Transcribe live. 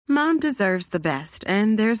Mom deserves the best,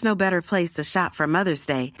 and there's no better place to shop for Mother's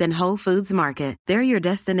Day than Whole Foods Market. They're your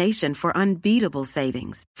destination for unbeatable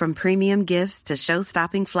savings, from premium gifts to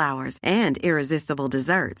show-stopping flowers and irresistible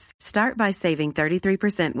desserts. Start by saving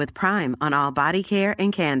 33% with Prime on all body care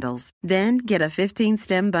and candles. Then get a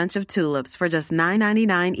 15-stem bunch of tulips for just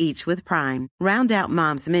 $9.99 each with Prime. Round out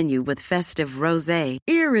Mom's menu with festive rosé,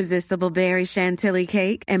 irresistible berry chantilly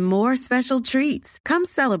cake, and more special treats. Come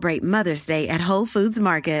celebrate Mother's Day at Whole Foods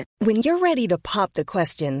Market. When you're ready to pop the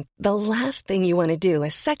question, the last thing you want to do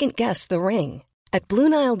is second-guess the ring. At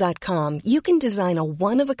BlueNile.com, you can design a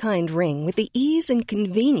one-of-a-kind ring with the ease and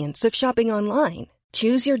convenience of shopping online.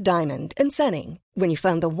 Choose your diamond and setting. When you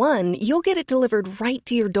find the one, you'll get it delivered right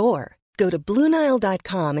to your door. Go to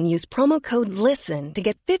BlueNile.com and use promo code LISTEN to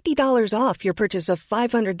get $50 off your purchase of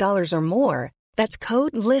 $500 or more. That's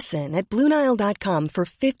code LISTEN at BlueNile.com for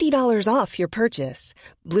 $50 off your purchase.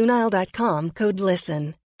 BlueNile.com, code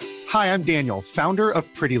LISTEN. Hi, I'm Daniel, founder of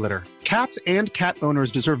Pretty Litter. Cats and cat owners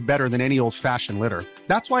deserve better than any old-fashioned litter.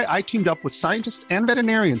 That's why I teamed up with scientists and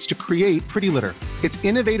veterinarians to create Pretty Litter. Its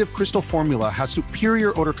innovative crystal formula has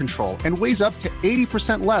superior odor control and weighs up to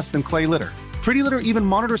 80% less than clay litter. Pretty Litter even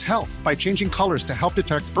monitors health by changing colors to help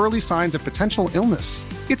detect early signs of potential illness.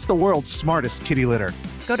 It's the world's smartest kitty litter.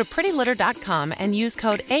 Go to prettylitter.com and use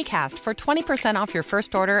code ACAST for 20% off your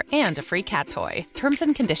first order and a free cat toy. Terms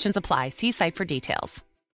and conditions apply. See site for details.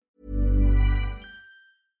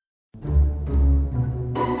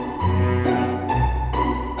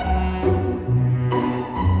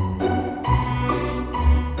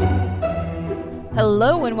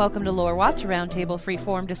 Hello and welcome to Lore Watch, a roundtable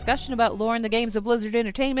free-form discussion about lore in the games of Blizzard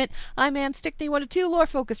Entertainment. I'm Ann Stickney, one of two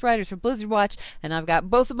lore-focused writers for Blizzard Watch, and I've got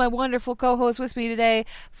both of my wonderful co-hosts with me today.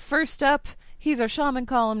 First up, he's our shaman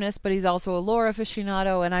columnist, but he's also a lore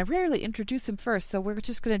aficionado, and I rarely introduce him first, so we're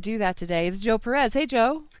just going to do that today. It's Joe Perez. Hey,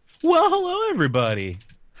 Joe. Well, hello, everybody.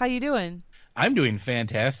 How you doing? I'm doing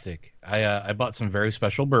fantastic. I bought some very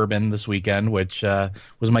special bourbon this weekend, which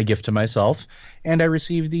was my gift to myself, and I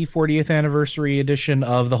received the 40th anniversary edition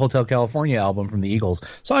of the Hotel California album from the Eagles.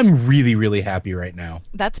 So I'm really, really happy right now.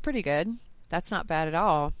 That's pretty good. That's not bad at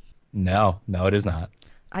all. No, it is not.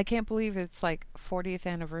 I can't believe it's like 40th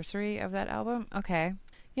anniversary of that album. Okay.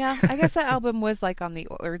 Yeah, I guess that album was like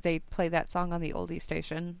or they played that song on the oldie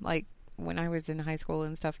station, like when I was in high school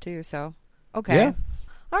and stuff too, so okay. Yeah.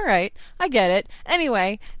 All right, I get it.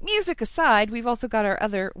 Anyway, music aside, we've also got our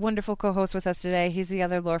other wonderful co-host with us today. He's the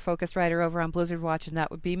other lore-focused writer over on Blizzard Watch, and that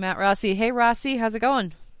would be Matt Rossi. Hey, Rossi, how's it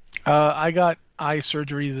going? I got eye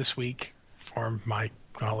surgery this week for my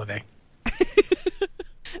holiday.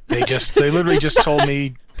 They literally just told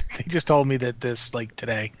me that this, like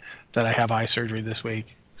today, that I have eye surgery this week.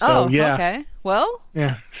 So, yeah. Okay. Well.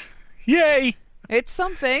 Yeah. Yay! It's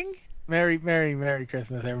something. Merry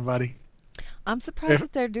Christmas, everybody. I'm surprised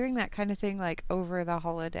that they're doing that kind of thing like over the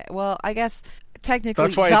holiday. Well, I guess technically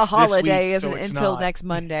That's why the it's holiday week, isn't so until not. next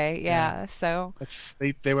Monday. Yeah. So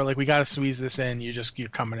they were like, we got to squeeze this in. You're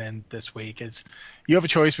coming in this week. You have a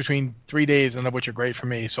choice between 3 days, none of which are great for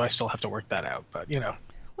me. So I still have to work that out. But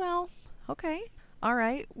Well, okay, all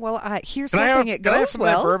right. Well, here's Can hoping it Can I have goes some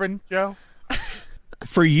well. of that bourbon, Joe?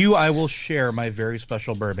 For you, I will share my very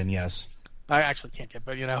special bourbon, yes. I actually can't get,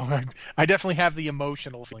 but I definitely have the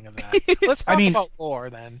emotional feeling of that. Let's talk about lore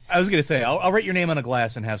then. I was going to say, I'll write your name on a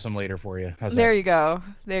glass and have some later for you. How's There that?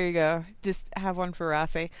 you go. Just have one for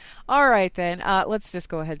Rossi. All right, then. Let's just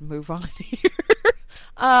go ahead and move on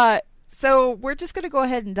here. So we're just going to go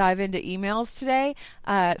ahead and dive into emails today.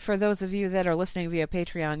 For those of you that are listening via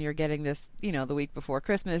Patreon, you're getting this, the week before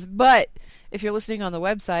Christmas. But if you're listening on the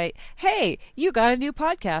website, hey, you got a new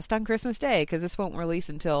podcast on Christmas Day, because this won't release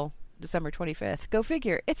until December 25th. Go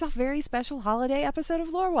figure. It's a very special holiday episode of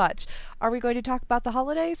Lore Watch. Are we going to talk about the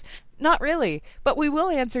holidays? Not really, but we will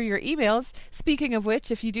answer your emails. Speaking of which,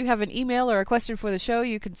 if you do have an email or a question for the show,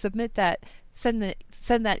 you can submit that. Send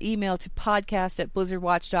that email to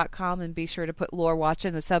podcast@blizzardwatch.com and be sure to put Lore Watch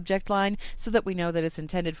in the subject line so that we know that it's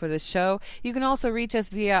intended for this show. You can also reach us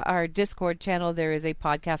via our Discord channel. There is a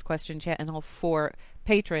podcast question channel for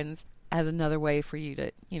patrons as another way for you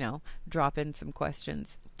to, drop in some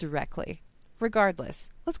questions directly. Regardless,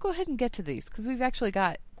 let's go ahead and get to these because we've actually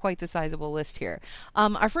got quite the sizable list here.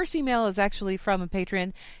 Our first email is actually from a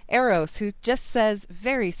patron, Eros, who just says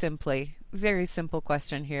very simply, very simple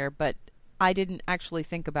question here, but I didn't actually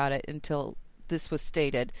think about it until this was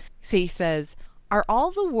stated. So he says, are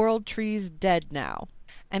all the world trees dead now?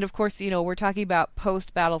 And of course, we're talking about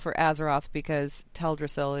post-Battle for Azeroth because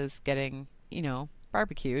Teldrassil is getting,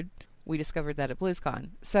 barbecued. We discovered that at BlizzCon.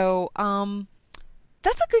 So,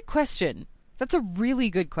 that's a good question. That's a really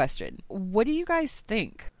good question. What do you guys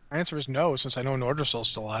think? My answer is no, since I know Nordrassil's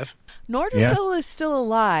still alive. Nordrassil is still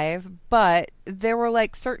alive, but there were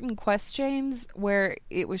like certain quest chains where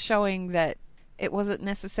it was showing that it wasn't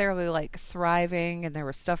necessarily like thriving, and there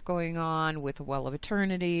was stuff going on with the Well of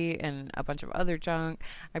Eternity and a bunch of other junk.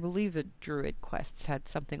 I believe the Druid quests had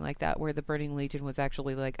something like that, where the Burning Legion was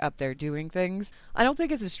actually like up there doing things. I don't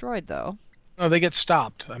think it's destroyed though. No, they get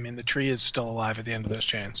stopped. I mean, the tree is still alive at the end of those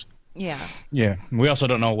chains. Yeah. Yeah. We also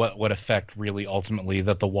don't know what effect really ultimately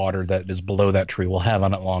that the water that is below that tree will have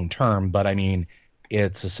on it long term. But I mean,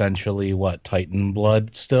 it's essentially what Titan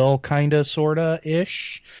blood still kind of sorta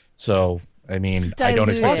ish. So I mean, Diluted. I don't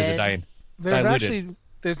expect it to die.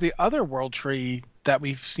 There's the other world tree that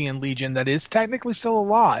we see in Legion that is technically still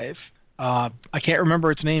alive. I can't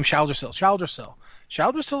remember its name.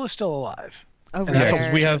 Shaldrasil is still alive. Over Yeah,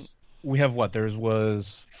 there. because we have what there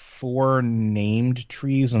was 4 named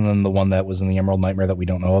trees, and then the one that was in the Emerald Nightmare that we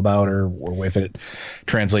don't know about, or if it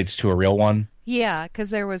translates to a real one. Yeah, because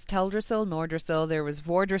there was Teldrassil, Nordrassil, there was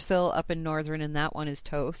Vordrassil up in Northern, and that one is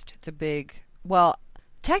toast. It's a big... Well,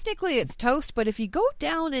 technically it's toast, but if you go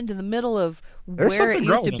down into the middle of where it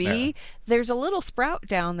used to be, there's a little sprout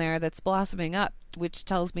down there that's blossoming up, which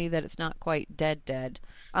tells me that it's not quite dead.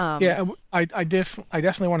 Yeah, I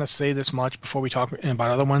definitely want to say this much before we talk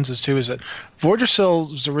about other ones is that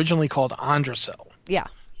Vordrassil was originally called Andrassil. Yeah.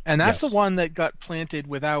 And that's the one that got planted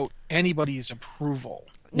without anybody's approval.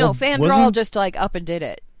 No, Fandral just like up and did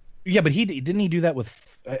it. Yeah, but didn't he do that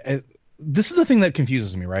with... this is the thing that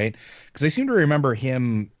confuses me, right? Because I seem to remember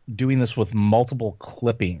him doing this with multiple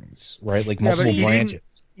clippings, right? Like multiple branches.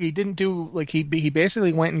 He didn't do like he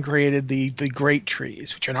basically went and created the great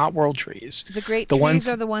trees, which are not world trees. The great trees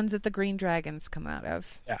are the ones that the green dragons come out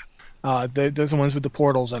of. Yeah, those are the ones with the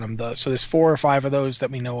portals in them. So there's 4 or 5 of those that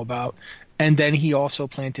we know about, and then he also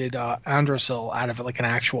planted Andrassil out of like an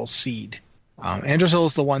actual seed. Andrassil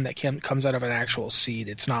is the one that comes out of an actual seed.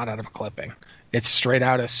 It's not out of a clipping. It's straight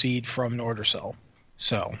out a seed from Nordrassil.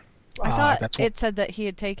 So I thought it said that he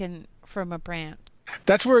had taken from a branch.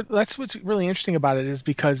 That's what's really interesting about it is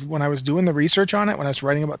because when I was doing the research on it, when I was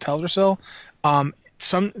writing about Teldrassil,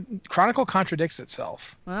 some Chronicle contradicts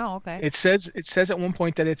itself. Oh, okay. It says at one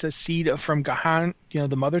point that it's a seed from Gahan,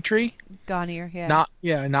 the mother tree. Ganir, yeah.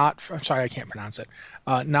 I'm sorry, I can't pronounce it.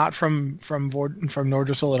 Not from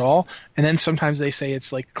Nordrassil at all. And then sometimes they say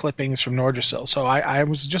it's like clippings from Nordrassil. So I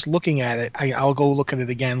was just looking at it. I'll go look at it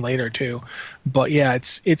again later too. But yeah,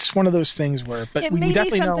 it's one of those things where. But it we may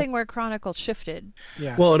definitely be something know, where Chronicle shifted.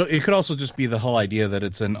 Yeah. Well, it could also just be the whole idea that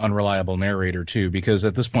it's an unreliable narrator too, because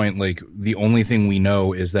at this point, like the only thing we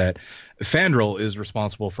know is that Fandral is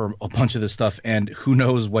responsible for a bunch of this stuff, and who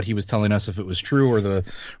knows what he was telling us, if it was true or the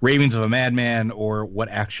ravings of a madman or what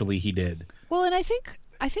actually he did. Well, and I think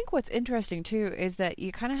what's interesting too is that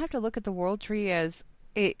you kind of have to look at the world tree as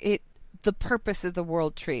the purpose of the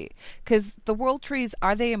world tree, because the world trees,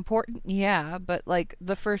 are they important? Yeah, but like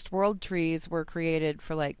the first world trees were created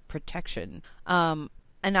for like protection. And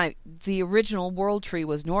the original world tree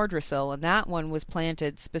was Nordrassil, and that one was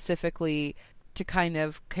planted specifically to kind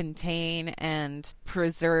of contain and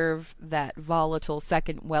preserve that volatile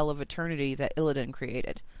second well of eternity that Illidan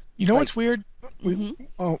created. You know what's weird?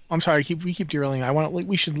 Oh, I'm sorry. We keep derailing.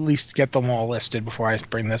 We should at least get them all listed before I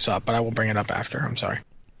bring this up, but I will bring it up after. I'm sorry.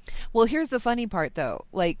 Well, here's the funny part, though.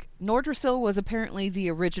 Like, Nordrassil was apparently the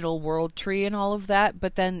original world tree and all of that,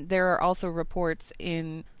 but then there are also reports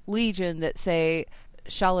in Legion that say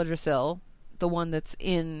Shaladrassil, the one that's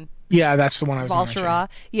in... Yeah, that's the one I was Val'sharah.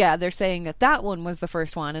 Yeah, they're saying that one was the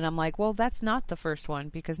first one, and I'm like, well, that's not the first one,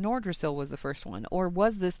 because Nordrassil was the first one. Or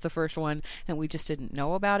was this the first one, and we just didn't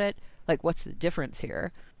know about it? Like, what's the difference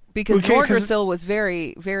here? Because Nordrassil was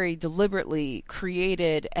very, very deliberately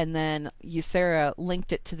created, and then Ysera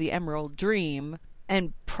linked it to the Emerald Dream,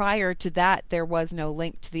 and prior to that, there was no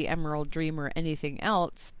link to the Emerald Dream or anything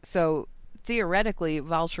else, so theoretically,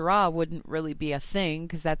 Val'sharah wouldn't really be a thing,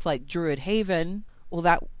 because that's like Druid Haven. Well,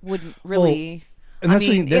 that wouldn't really... Well,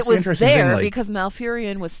 it was there because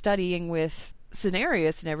Malfurion was studying with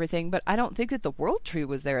Cenarius and everything, but I don't think that the World Tree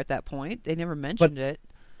was there at that point. They never mentioned it.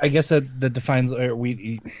 I guess that defines...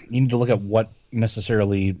 you need to look at what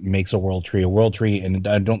necessarily makes a World Tree, and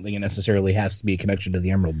I don't think it necessarily has to be a connection to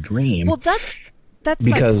the Emerald Dream. Well, that's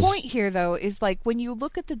my point here, though, is like when you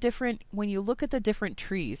look at the different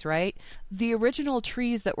trees, right? The original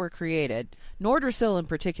trees that were created, Nordrassil in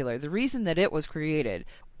particular, the reason that it was created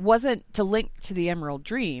wasn't to link to the Emerald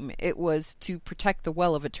Dream. It was to protect the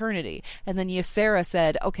Well of Eternity. And then Ysera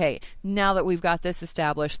said, okay, now that we've got this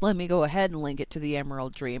established, let me go ahead and link it to the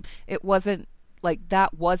Emerald Dream. It wasn't like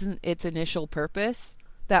that wasn't its initial purpose.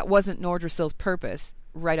 That wasn't Nordrassil's purpose.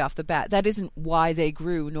 right off the bat. That isn't why they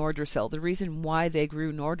grew Nordrassil. The reason why they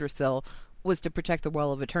grew Nordrassil was to protect the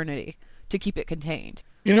Well of Eternity, to keep it contained.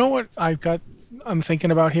 You know what I'm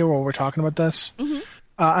thinking about here while we're talking about this? Mm-hmm.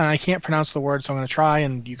 And I can't pronounce the word, so I'm going to try,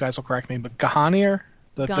 and you guys will correct me, but Gahanir?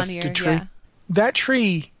 The tree? Yeah. That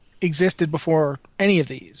tree existed before any of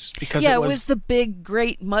these. Because it was the big,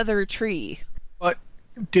 great mother tree. But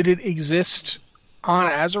did it exist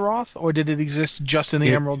on Azeroth, or did it exist just in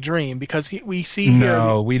the Emerald Dream? Because we see here...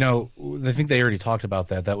 No, we know... I think they already talked about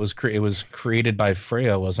that. It was created by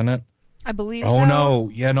Freya, wasn't it? I believe so. Oh,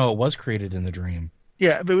 no. Yeah, no, it was created in the dream.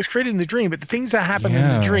 Yeah, but it was created in the dream, but the things that happen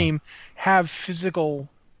in the dream have physical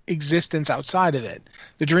existence outside of it.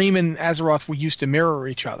 The dream and Azeroth were used to mirror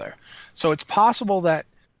each other. So it's possible that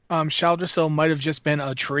Shaldrassil might have just been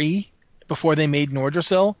a tree before they made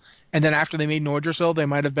Nordrassil, and then after they made Nordrassil, they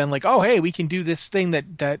might have been like, oh, hey, we can do this thing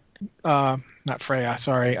that not Freya,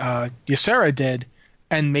 sorry, Ysera did,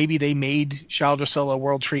 and maybe they made Shaldrassil a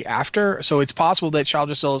world tree after. So it's possible that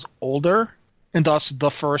Shaldrassil is older, and thus the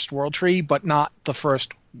first world tree, but not the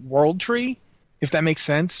first world tree, if that makes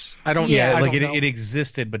sense. I don't know. It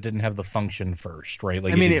existed but didn't have the function first, right?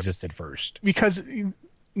 Like, it existed first. Because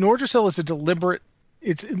Nordrassil is a deliberate...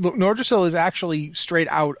 Nordrassil is actually straight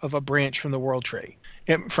out of a branch from the world tree,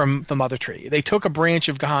 from the mother tree. They took a branch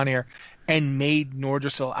of Gahanir and made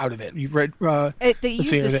Nordrassil out of it. You've read... they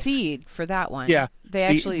used a seed for that one. Yeah. They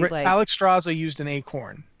actually... Alex Straza used an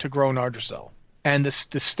acorn to grow Nordrassil. And the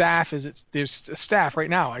staff there's a staff right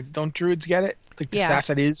now. Don't druids get it? Like the staff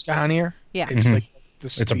that is Gahanir? Yeah. It's like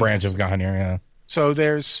this. It's a branch of Gahanir, yeah. So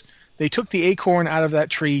they took the acorn out of that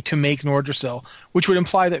tree to make Nordrassil, which would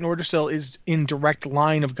imply that Nordrassil is in direct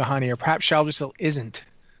line of Gahanir. Perhaps Shaldrassil isn't.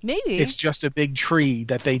 Maybe. It's just a big tree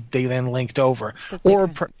that they then linked over.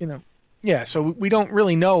 So we don't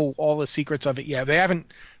really know all the secrets of it yet. They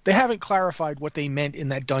haven't clarified what they meant in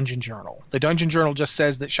that dungeon journal. The dungeon journal just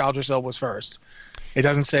says that Shaldrassil was first. It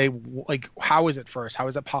doesn't say, like, how is it first? How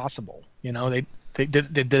is it possible? You know, they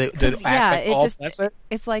did the aspect all that's it?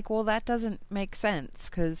 It's like, well, that doesn't make sense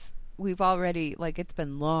because we've already, like, it's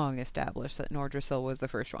been long established that Nordrassil was the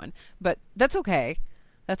first one. But that's okay.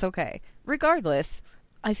 That's okay. Regardless,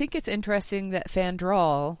 I think it's interesting that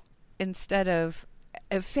Fandral, instead of...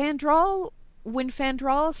 when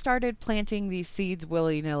Fandral started planting these seeds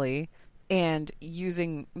willy-nilly and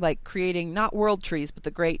using, like, creating not world trees but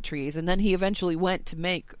the great trees, and then he eventually went to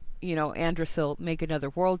make, Andrassil make another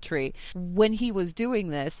world tree. When he was doing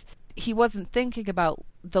this, he wasn't thinking about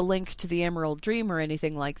the link to the Emerald Dream or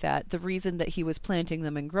anything like that. The reason that he was planting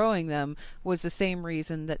them and growing them was the same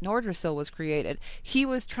reason that Nordrassil was created. He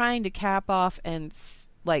was trying to cap off and,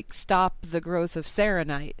 like, stop the growth of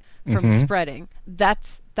Serenite from spreading.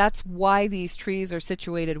 That's why these trees are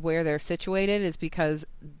situated where they're situated, is because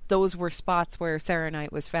those were spots where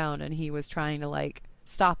Serenite was found, and he was trying to, like,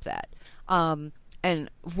 stop that. And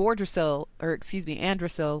Andrassil,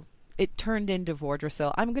 it turned into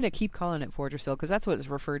Vordrassil. I'm going to keep calling it Vordrassil because that's what it's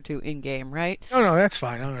referred to in game, right? No, that's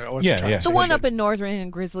fine. I don't know. The one up in Northern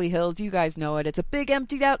and Grizzly Hills, you guys know it. It's a big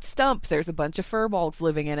emptied out stump. There's a bunch of furbolgs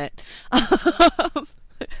living in it.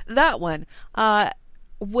 That one.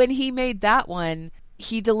 When he made that one,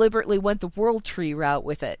 he deliberately went the world tree route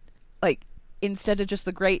with it. Like, instead of just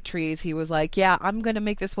the great trees, he was like, yeah, I'm going to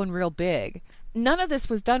make this one real big. None of this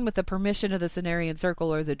was done with the permission of the Cenarian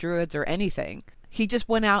Circle or the Druids or anything. He just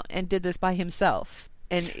went out and did this by himself,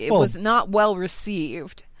 and it was not well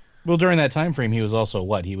received. Well, during that time frame, he was also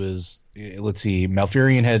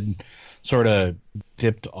Malfurion had sort of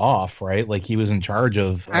dipped off, right? Like, he was in charge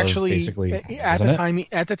of basically... At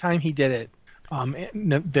the time he did it,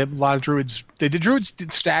 a lot of druids, the druids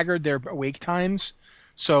staggered their awake times.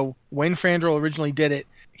 So when Fandral originally did it,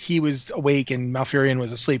 he was awake and Malfurion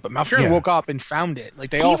was asleep. But Malfurion woke up and found it.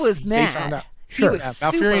 Like, he was mad. They found out. He was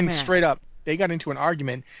Malfurion mad. Straight up. They got into an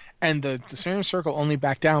argument, and the Cenarian Circle only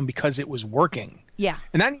backed down because it was working. Yeah,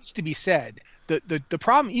 and that needs to be said. The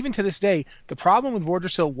problem, even to this day, the problem with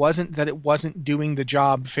Vordrassil wasn't that it wasn't doing the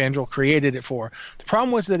job Fandral created it for. The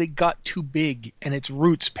problem was that it got too big and its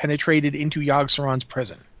roots penetrated into Yogg-Saron's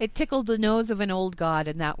prison. It tickled the nose of an old god,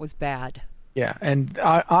 and that was bad. Yeah, and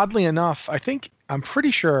oddly enough, I'm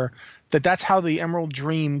pretty sure that's how the Emerald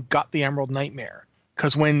Dream got the Emerald Nightmare.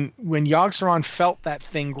 Because when Yogg-Saron felt that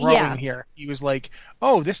thing growing here, he was like,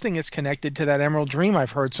 oh, this thing is connected to that Emerald Dream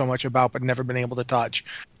I've heard so much about but never been able to touch.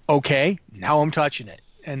 Okay, now I'm touching it.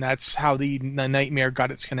 And that's how the nightmare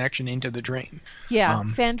got its connection into the dream. Yeah,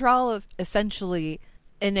 Fandral essentially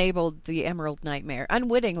enabled the Emerald Nightmare,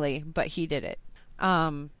 unwittingly, but he did it.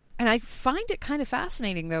 And I find it kind of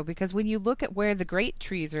fascinating, though, because when you look at where the great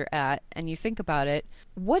trees are at, and you think about it,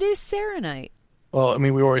 what is Serenite? Well, I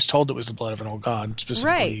mean, we were always told it was the blood of an old god,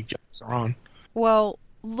 specifically Sauron. Well,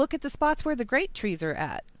 look at the spots where the great trees are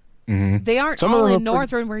at. Mm-hmm. They aren't all in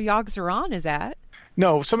Northrend where Yogg-Saron is at.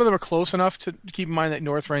 No, some of them are close enough to keep in mind that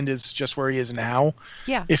Northrend is just where he is now.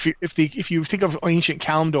 Yeah. If you think of ancient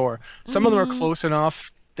Kalimdor, some of them are close enough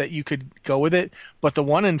that you could go with it. But the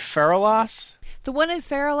one in Feralas,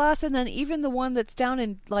 and then even the one that's down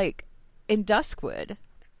in Duskwood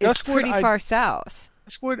is pretty far south.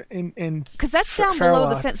 Duskwood and because that's down below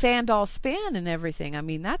the Thandal Span and everything. I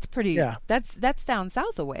mean, that's pretty. Yeah. That's down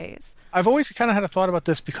south a ways. I've always kind of had a thought about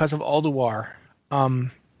this because of Ulduar.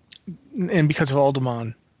 And because of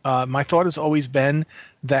Uldaman, my thought has always been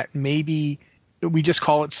that maybe we just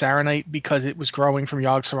call it Saronite because it was growing from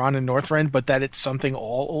Yogg-Saron and Northrend, but that it's something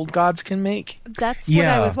all old gods can make. That's what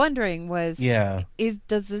I was wondering was,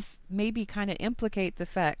 does this maybe kind of implicate the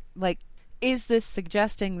fact, is this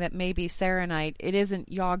suggesting that maybe Saronite, it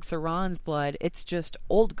isn't Yogg-Saron's blood, it's just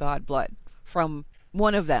old god blood from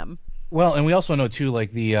one of them? Well, and we also know too,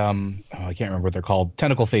 the I can't remember what they're called,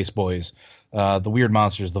 tentacle face boys. The weird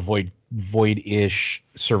monsters, the void-ish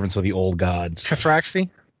servants of the old gods. Cathraxi?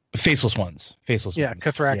 Faceless ones. Yeah,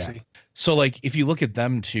 Cathraxi. Yeah. So, if you look at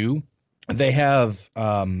them, too, they have,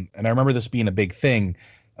 and I remember this being a big thing,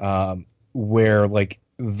 where,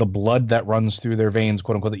 the blood that runs through their veins,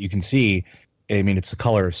 quote-unquote, that you can see, I mean, it's the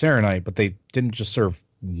color of Saronite, but they didn't just serve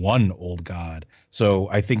one old god. So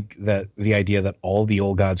I think that the idea that all the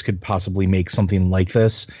old gods could possibly make something like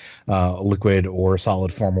this, liquid or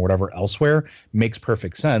solid form or whatever elsewhere, makes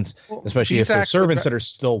perfect sense, especially if they're servants that are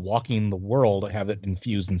still walking the world, have it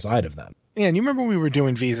infused inside of them. Yeah, and you remember when we were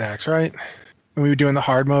doing Vizax, right? When we were doing the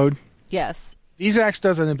hard mode? Yes. Vizax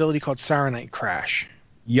does an ability called Saronite Crash.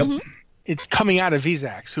 Yep. Mm-hmm. It's coming out of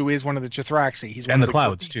Vizax, who is one of the Cathraxi. He's one and of the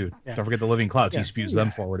clouds too. Yeah. Don't forget the living clouds. He spews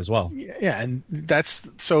them forward as well. Yeah, and that's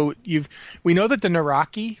so we know that the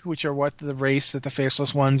Naraki, which are what the race that the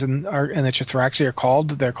faceless ones and the Cathraxi are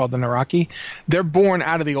called. They're called the Naraki. They're born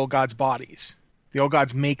out of the old gods' bodies. The old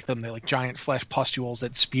gods make them. They're like giant flesh pustules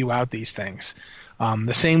that spew out these things.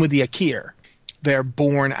 The same with the Akir. They're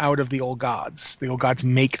born out of the old gods. The old gods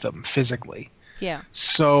make them physically. Yeah.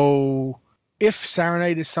 So if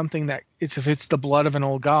Saronite is something that if it's the blood of an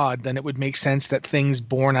old god, then it would make sense that things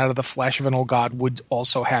born out of the flesh of an old god would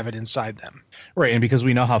also have it inside them. Right, and because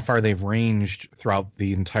we know how far they've ranged throughout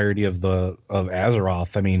the entirety of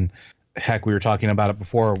Azeroth, I mean, heck, we were talking about it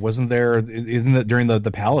before. Isn't it during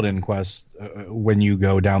the Paladin quest when you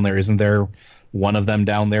go down there? Isn't there one of them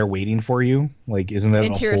down there waiting for you? Isn't that a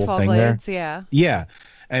whole thing Blades, there? Yeah. Yeah,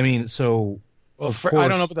 I mean, so. Well, I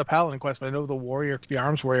don't know about the Paladin quest, but I know the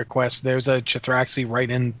Arms Warrior quest. There's a Cathraxi right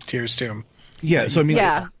in Tyr's Tomb. Yeah, so I mean,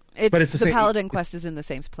 it's the Paladin quest is in the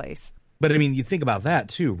same place. But I mean, you think about that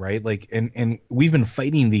too, right? And we've been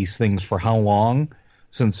fighting these things for how long?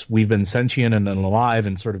 Since we've been sentient and alive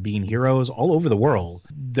and sort of being heroes all over the world.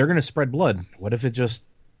 They're going to spread blood. What if it just,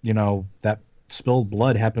 that spilled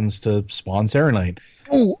blood happens to spawn Saronite?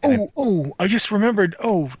 I just remembered.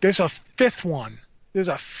 There's a fifth one. There's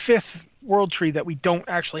a fifth world tree that we don't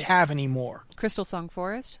actually have anymore. Crystal Song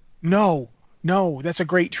Forest? No, that's a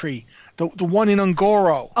great tree. The one in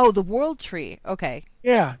Ungoro. Oh, the world tree. Okay.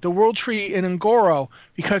 Yeah, the world tree in Ungoro,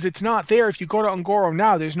 because it's not there. If you go to Ungoro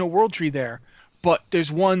now, there's no world tree there. But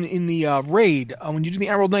there's one in the raid, when you do the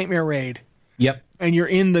Emerald Nightmare raid. Yep. And you're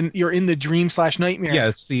in the Dream/Nightmare. Yeah,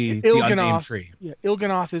 it's the unnamed tree. Yeah,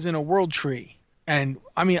 Ilganoth is in a world tree. And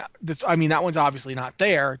I mean that one's obviously not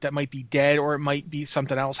there. That might be dead, or it might be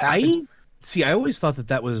something else happened. I always thought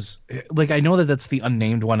that was I know that that's the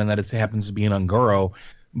unnamed one and that it happens to be in Ungoro,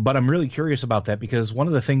 but I'm really curious about that because one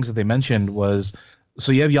of the things that they mentioned was,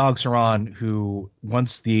 so you have Yogg-Saron, who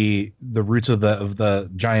once the roots of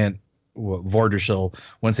the giant Vordrashil,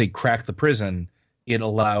 once they crack the prison, it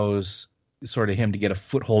allows sort of him to get a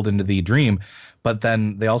foothold into the dream. But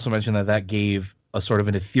then they also mentioned that gave a sort of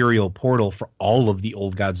an ethereal portal for all of the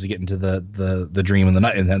old gods to get into the dream and the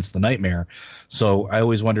night, and hence the nightmare. So I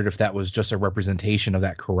always wondered if that was just a representation of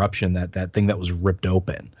that corruption, that thing that was ripped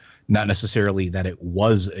open. Not necessarily that it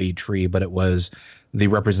was a tree, but it was the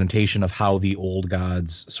representation of how the old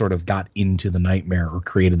gods sort of got into the nightmare or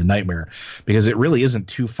created the nightmare. Because it really isn't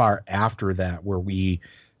too far after that where we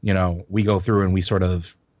go through and we sort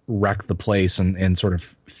of wreck the place and sort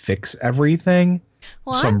of fix everything.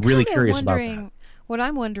 Well, so I'm really curious about that. What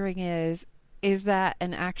I'm wondering is that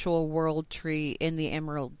an actual world tree in the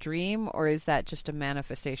Emerald Dream, or is that just a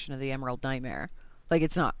manifestation of the Emerald Nightmare?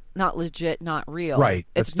 It's not legit, not real. Right.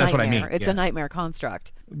 That's what I mean. It's a nightmare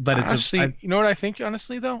construct. But it's you know what I think,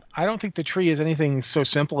 honestly, though? I don't think the tree is anything so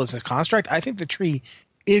simple as a construct. I think the tree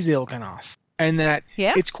is Ilganoth. and that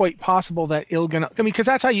it's quite possible that Il'gynoth. I mean, because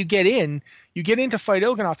that's how you get in. You get in to fight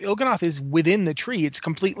Il'gynoth. Il'gynoth is within the tree. It's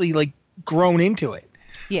completely like grown into it.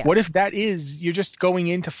 Yeah. What if that is you're just going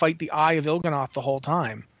in to fight the eye of Il'gynoth the whole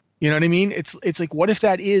time? You know what I mean? It's like, what if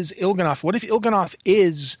that is Il'gynoth? What if Il'gynoth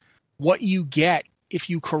is what you get if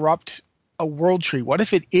you corrupt a world tree? What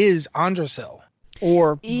if it is Andrasil?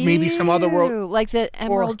 Or maybe some other world, like the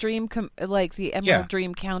Emerald Dream,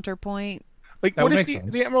 Dream counterpoint. Like, what if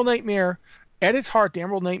the Emerald Nightmare, at its heart, the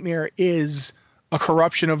Emerald Nightmare is a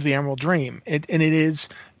corruption of the Emerald Dream,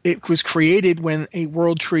 it was created when a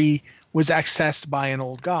world tree was accessed by an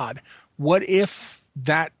old god. What if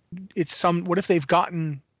what if they've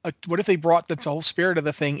what if they brought the whole spirit of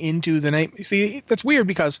the thing into the night? See, that's weird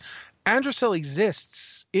because Andrasil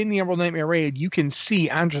exists in the Emerald Nightmare raid. You can see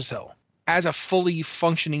Andrasil as a fully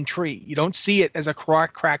functioning tree. You don't see it as a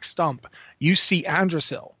cracked stump. You see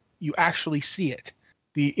Andrasil. You actually see it.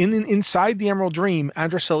 Inside the Emerald Dream,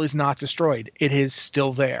 Andrasil is not destroyed. It is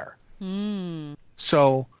still there.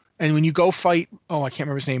 So, and when you go fight, I can't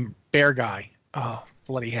remember his name, bear guy. Oh,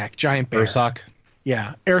 bloody heck, giant bear. Ursoc.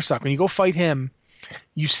 Yeah, Ursoc. When you go fight him,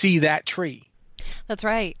 you see that tree. That's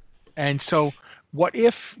right. And so, what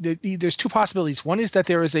if there's two possibilities? One is that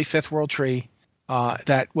there is a fifth world tree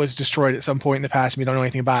that was destroyed at some point in the past, and we don't know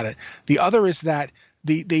anything about it. The other is that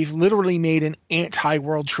they've literally made an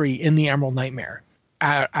anti-world tree in the Emerald Nightmare,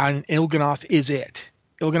 and Il'gynoth is it.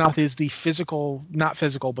 Il'gynoth is the physical, not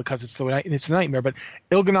physical because it's the nightmare, but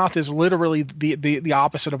Il'gynoth is literally the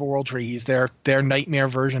opposite of a world tree. He's their nightmare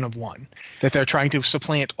version of one that they're trying to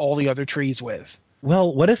supplant all the other trees with.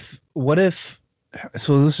 Well, what if?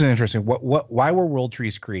 So this is interesting. Why were world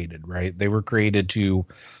trees created? Right, they were created to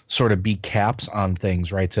sort of be caps on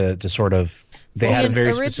things, right? To sort of had a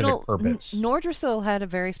very specific purpose. Nordrasil had a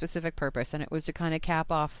very specific purpose, and it was to kind of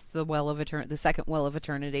cap off the the second well of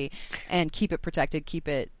eternity, and keep it protected, keep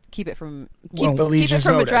it from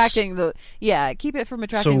attracting the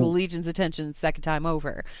Legion's attention second time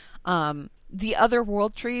over. The other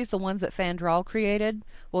world trees, the ones that Fandral created,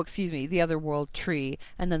 the other world tree,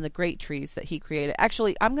 and then the great trees that he created.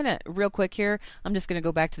 Actually, I'm going to, real quick here, I'm just going to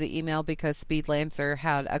go back to the email because Speed Lancer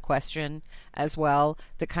had a question as well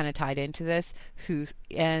that kind of tied into this.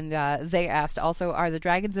 They asked also, are the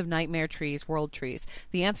Dragons of Nightmare trees world trees?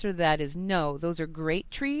 The answer to that is no. Those are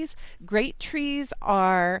great trees. Great trees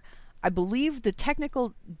are, I believe the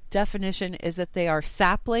technical definition is that they are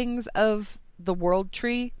saplings of the world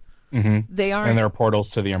tree. Mm-hmm. They aren't, and they're portals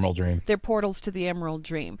to the Emerald Dream. They're portals to the Emerald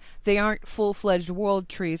Dream. They aren't full-fledged world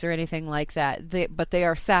trees or anything like that. But they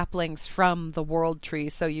are saplings from the world tree.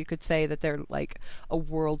 So you could say that they're like a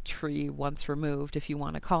world tree once removed, if you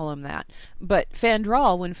want to call them that. But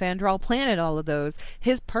Fandral, when Fandral planted all of those,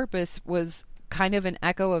 his purpose was kind of an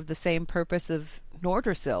echo of the same purpose of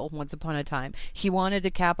Nordrasil once upon a time. He wanted to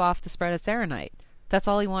cap off the spread of Serenite. That's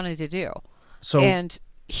all he wanted to do. And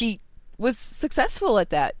he was successful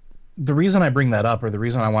at that. The reason I bring that up, or the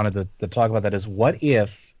reason I wanted to talk about that, is what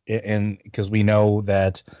if, and because we know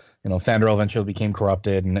that Fandral eventually became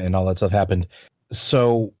corrupted and all that stuff happened.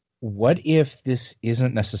 So what if this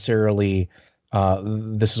isn't necessarily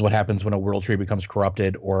this is what happens when a world tree becomes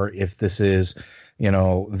corrupted, or if this is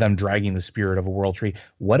them dragging the spirit of a world tree?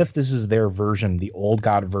 What if this is their version, the old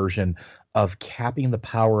god version, of capping the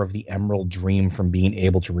power of the Emerald Dream from being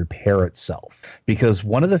able to repair itself? Because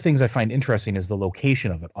one of the things I find interesting is the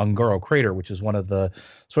location of it. Ungoro Crater, which is one of the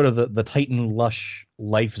sort of the Titan lush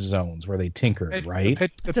life zones where they tinkered, right?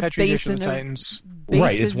 The Petri dish of the Titans.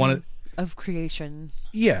 Right, it's one of creation.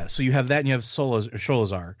 Yeah, so you have that and you have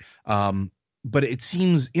Sholazar. But it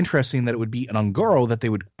seems interesting that it would be an Ungoro that they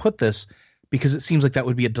would put this, because it seems like that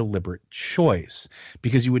would be a deliberate choice.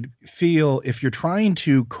 Because you would feel, if you're trying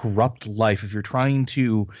to corrupt life, if you're trying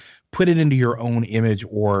to put it into your own image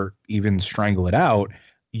or even strangle it out,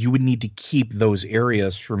 you would need to keep those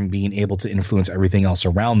areas from being able to influence everything else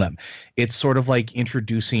around them. It's sort of like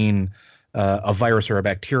introducing a virus or a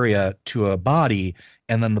bacteria to a body,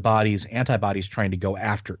 and then the body's antibodies trying to go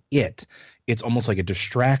after it. It's almost like a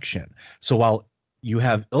distraction. So while you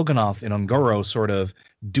have Il'gynoth and Ungoro sort of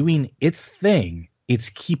doing its thing, it's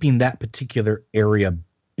keeping that particular area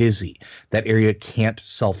busy. That area can't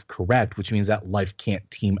self-correct, which means that life can't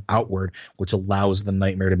team outward, which allows the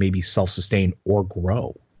nightmare to maybe self-sustain or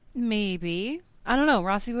grow. Maybe. I don't know.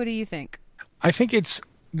 Rossi, what do you think? I think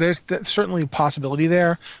there's certainly a possibility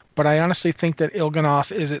there, but I honestly think that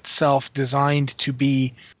Il'gynoth is itself designed to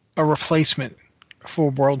be a replacement for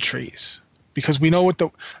world trees. Because we know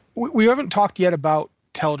we haven't talked yet about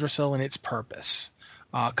Teldrassil and its purpose.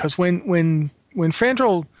 Because when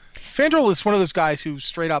Fandral is one of those guys who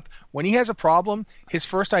straight up, when he has a problem, his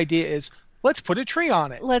first idea is, let's put a tree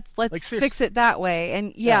on it. Let's Like, fix it that way.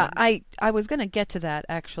 And I was going to get to that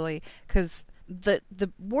actually, because the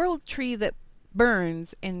world tree that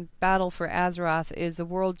burns in Battle for Azeroth is a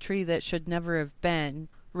world tree that should never have been,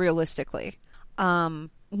 realistically.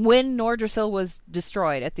 When Nordrassil was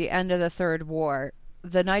destroyed at the end of the Third War,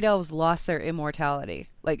 the Night Elves lost their immortality.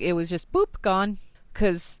 Like, it was just boop, gone,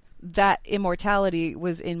 because that immortality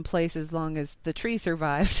was in place as long as the tree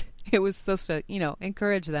survived. It was supposed to,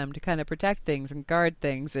 encourage them to kind of protect things and guard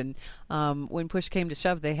things. And when push came to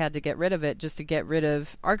shove, they had to get rid of it just to get rid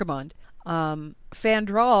of Archimonde.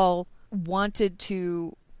 Fandral wanted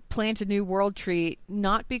to plant a new world tree,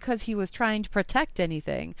 not because he was trying to protect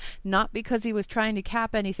anything, not because he was trying to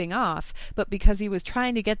cap anything off, but because he was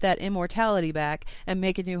trying to get that immortality back and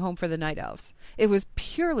make a new home for the Night Elves. It was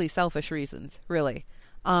purely selfish reasons, really.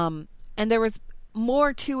 And there was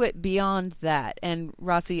more to it beyond that. And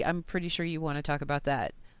Rossi, I'm pretty sure you want to talk about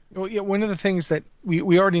that. Well, yeah, one of the things that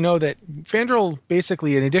we already know that Fandral,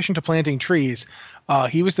 basically, in addition to planting trees,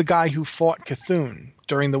 he was the guy who fought Cthulhu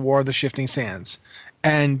during the War of the Shifting Sands.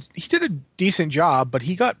 And he did a decent job, but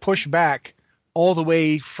he got pushed back all the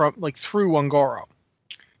way from, through Ungoro.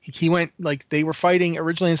 He went, they were fighting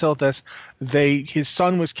originally in Silithus. His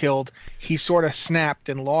son was killed. He sort of snapped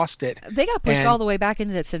and lost it. They got pushed all the way back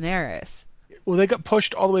into Daenerys. Well, they got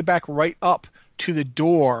pushed all the way back right up to the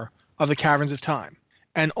door of the Caverns of Time.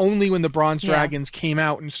 And only when the Bronze Dragons came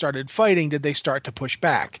out and started fighting did they start to push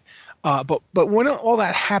back. But when all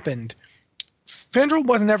that happened, Fandral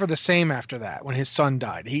wasn't ever the same after that. When his son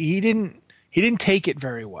died, he didn't take it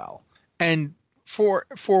very well. And for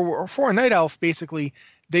a Night Elf,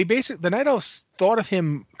 the Night Elves thought of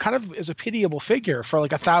him kind of as a pitiable figure for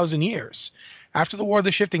 1,000 years. After the War of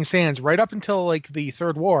the Shifting Sands, right up until the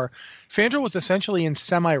Third War, Fandral was essentially in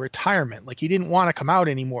semi-retirement. He didn't want to come out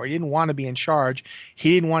anymore. He didn't want to be in charge.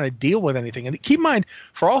 He didn't want to deal with anything. And keep in mind,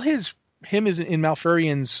 for all him is in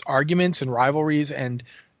Malfurion's arguments and rivalries and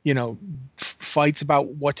fights about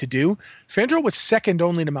what to do, Fandral was second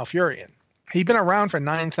only to Malfurion. He'd been around for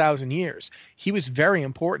 9,000 years. He was very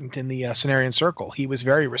important in the Cenarian Circle. He was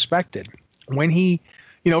very respected. When he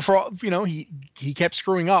kept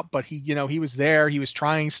screwing up, but he was there. He was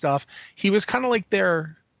trying stuff. He was kind of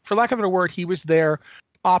their, for lack of a word, he was their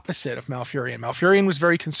opposite of Malfurion. Malfurion was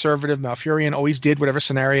very conservative. Malfurion always did whatever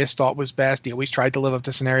Cenarius thought was best. He always tried to live up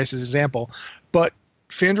to Cenarius' example. But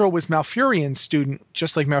Fandral was Malfurion's student,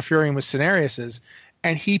 just like Malfurion was Cenarius's,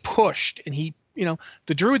 and he pushed, and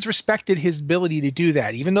the Druids respected his ability to do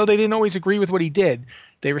that. Even though they didn't always agree with what he did,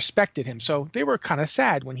 they respected him. So they were kind of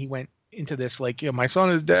sad when he went into this my son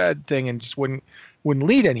is dead thing and just wouldn't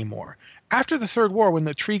lead anymore. After the Third War, when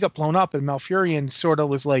the tree got blown up and Malfurion sort of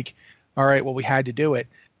was all right, well, we had to do it.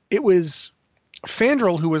 It was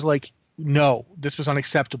Fandral who was no, this was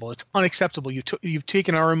unacceptable. It's unacceptable. You've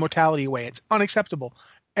taken our immortality away. It's unacceptable.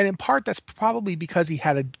 And in part, that's probably because he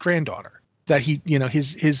had a granddaughter. That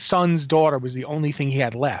his son's daughter was the only thing he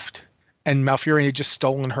had left. And Malfurion had just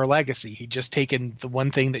stolen her legacy. He'd just taken the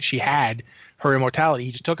one thing that she had, her immortality.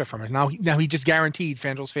 He just took it from her. Now he just guaranteed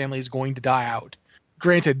Fandral's family is going to die out.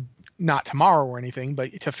 Granted, not tomorrow or anything,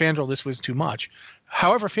 but to Fandral, this was too much.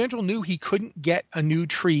 However, Fandral knew he couldn't get a new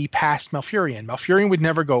tree past Malfurion. Malfurion would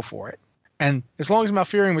never go for it. And as long as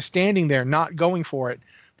Malfurion was standing there not going for it,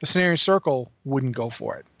 the Cenarian Circle wouldn't go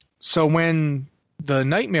for it. So when the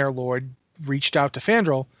Nightmare Lord reached out to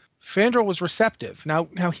Fandral, Fandral was receptive. Now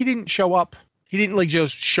he didn't show up. He didn't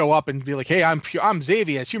just show up and be like, "Hey, I'm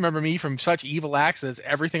Xavius. You remember me from such evil acts as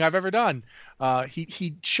everything I've ever done."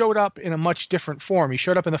 He showed up in a much different form. He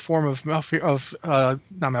showed up in the form of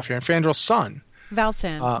Fandral's son,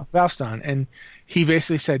 Valstan, and he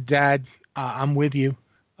basically said, "Dad, I'm with you.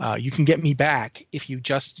 You can get me back if you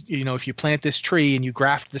just if you plant this tree and you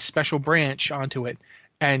graft this special branch onto it,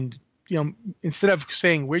 and instead of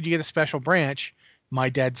saying, 'Where'd you get a special branch?' my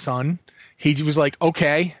dead son," he was like,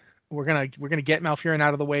 "Okay, we're gonna get Malfurion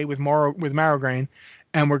out of the way with Marrowgrain,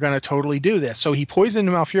 and we're gonna totally do this." So he poisoned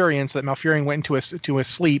Malfurion so that Malfurion went into a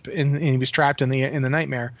sleep and he was trapped in the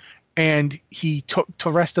nightmare. And he took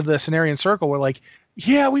the rest of the Cenarian Circle were like,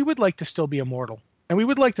 "Yeah, we would like to still be immortal, and we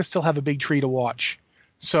would like to still have a big tree to watch."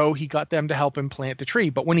 So he got them to help him plant the tree.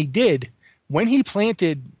 But when he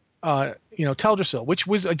planted Teldrassil, which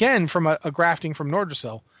was again from a grafting from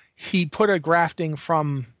Nordrassil, he put a grafting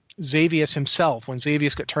from Xavius himself. When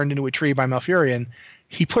Xavius got turned into a tree by Malfurion,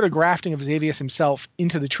 he put a grafting of Xavius himself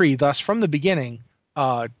into the tree. Thus, from the beginning,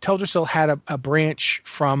 Teldrassil had a branch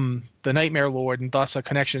from the Nightmare Lord, and thus a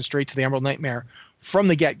connection straight to the Emerald Nightmare from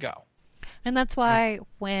the get-go. And that's why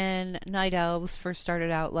when Night Elves first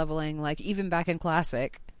started out leveling, even back in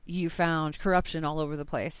Classic, you found corruption all over the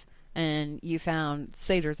place. and you found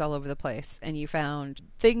satyrs all over the place, and you found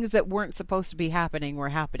things that weren't supposed to be happening were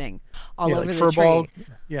happening all over the tree.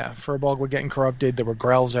 Furbolg were getting corrupted. There were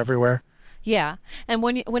grells everywhere. Yeah, and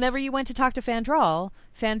whenever you went to talk to Fandral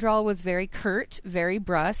was very curt, very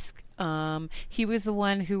brusque. He was the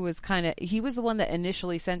one that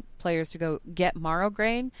initially sent players to go get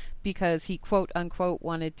Morrowgrain because he quote unquote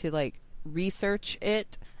wanted to like research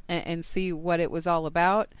it and see what it was all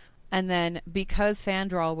about. And then because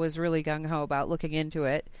Fandral was really gung-ho about looking into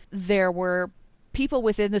it, there were people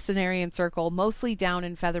within the Cenarian Circle, mostly down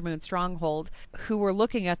in Feathermoon Stronghold, who were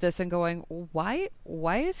looking at this and going, why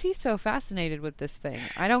is he so fascinated with this thing?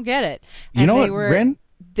 I don't get it. And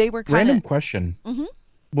they were kind random question. Mm-hmm.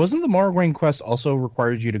 Wasn't the Morrograin quest also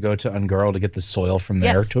required you to go to Ungurl to get the soil from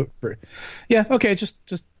there? Yes. Yeah, okay, just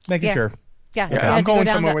making sure. Yeah, I'm going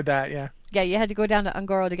somewhere with that, yeah. Yeah, you had to go down to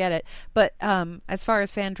Ungoro to get it. But as far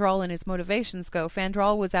as Fandral and his motivations go,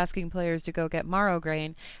 Fandral was asking players to go get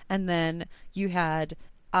Morrowgrain, and then you had,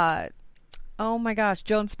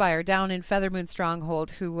 Jonesspire down in Feathermoon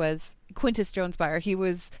Stronghold, who was Quintus Jonesspire. He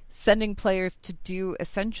was sending players to do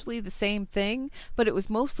essentially the same thing, but it was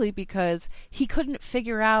mostly because he couldn't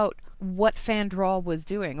figure out what Fandral was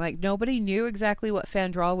doing. Like, nobody knew exactly what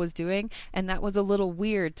Fandral was doing, and that was a little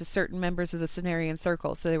weird to certain members of the Cenarian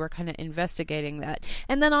Circle, so they were kind of investigating that.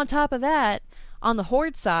 And then on top of that, on the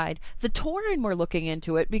Horde side, the Tauren were looking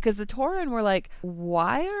into it, because the Tauren were like,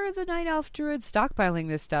 why are the Night Elf Druids stockpiling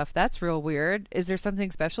this stuff? That's real weird. Is there something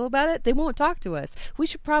special about it? They won't talk to us. We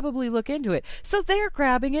should probably look into it. So they're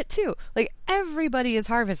grabbing it too. Like, everybody is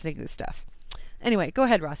harvesting this stuff. Anyway, go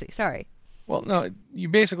ahead, Rossi. Sorry. Well, no, you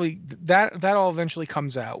basically that all eventually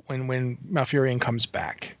comes out when Malfurion comes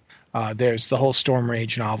back. There's the whole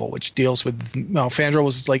Stormrage novel, which deals with Fandral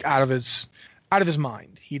was like out of his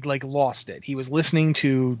mind. He'd like lost it. He was listening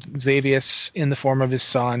to Xavius in the form of his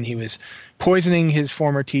son. He was poisoning his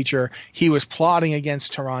former teacher. He was plotting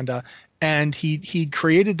against Tyrande, and he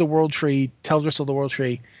created the World Tree, Teldrassil the World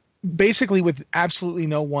Tree, basically with absolutely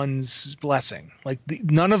no one's blessing. Like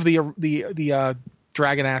none of the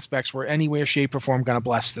dragon aspects were any way, shape, or form going to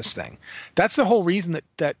bless this thing. That's the whole reason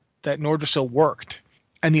that Nordrassil worked,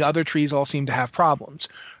 and the other trees all seemed to have problems.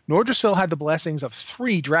 Nordrassil had the blessings of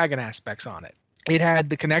 3 dragon aspects on it. It had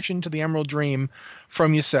the connection to the Emerald Dream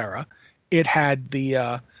from Ysera. It had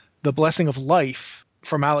the blessing of life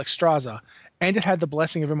from Alexstrasza, and it had the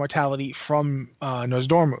blessing of immortality from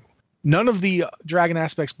Nosdormu. None of the dragon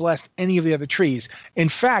aspects blessed any of the other trees. In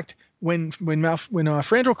fact, when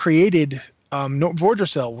Fandral created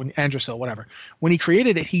Vordrassil, whatever. When he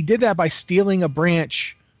created it, he did that by stealing a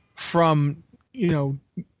branch from,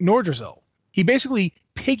 Nordrassil. He basically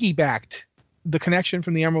piggybacked the connection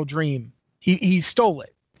from the Emerald Dream. He stole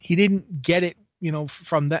it. He didn't get it,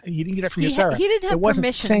 from that. He didn't get it from Ysera. He didn't have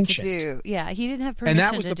permission sanctioned. to do. Yeah, he didn't have permission to do.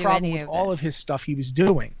 And that was the problem with all of his stuff he was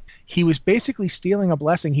doing. He was basically stealing a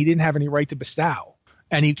blessing he didn't have any right to bestow.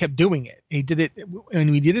 And he kept doing it. He did it, and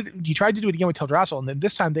he tried to do it again with Teldrassil, and then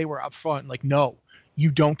this time they were up front, like, no, you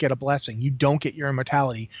don't get a blessing. You don't get your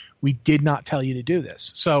immortality. We did not tell you to do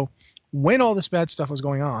this. So when all this bad stuff was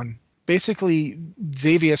going on, basically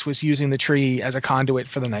Xavius was using the tree as a conduit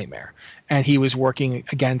for the nightmare, and he was working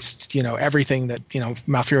against, everything that,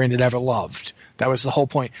 Malfurion had ever loved. That was the whole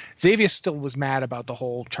point. Xavius still was mad about the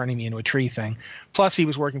whole turning me into a tree thing. Plus, he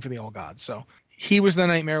was working for the Old Gods. So he was the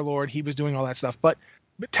Nightmare Lord. He was doing all that stuff. But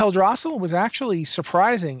Teldrassil was actually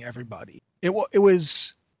surprising everybody. It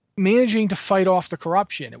was managing to fight off the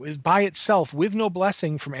corruption. It was by itself, with no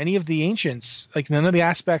blessing from any of the ancients, like none of the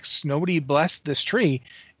aspects, nobody blessed this tree.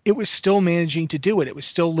 It was still managing to do it. It was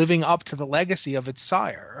still living up to the legacy of its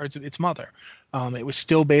sire, or its mother. It was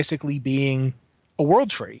still basically being a world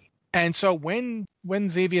tree. And so when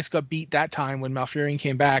Xavius got beat that time, when Malfurion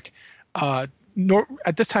came back,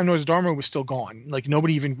 at this time, Nosdormu was still gone. Like,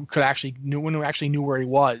 nobody even no one actually knew where he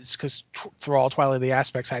was, because Thrall, Twilight of the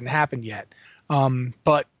Aspects hadn't happened yet.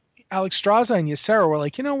 But Alexstrasza and Ysera were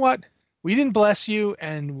like, you know what? We didn't bless you,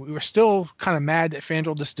 and we were still kind of mad that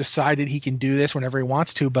Fandral just decided he can do this whenever he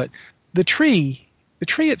wants to. But the tree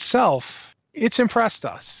itself, it's impressed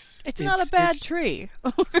us. It's not a bad tree.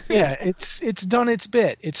 Yeah, it's done its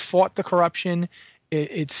bit. It's fought the corruption.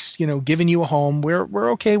 It's given you a home.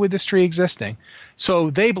 We're okay with this tree existing.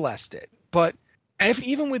 So they blessed it. But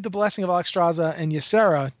even with the blessing of Alexstrasza and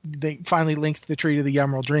Ysera, they finally linked the tree to the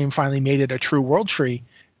Emerald Dream, finally made it a true world tree.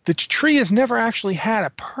 The tree has never actually had a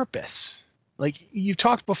purpose. Like, you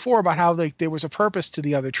talked before about how there was a purpose to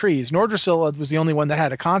the other trees. Nordrassil was the only one that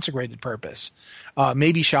had a consecrated purpose.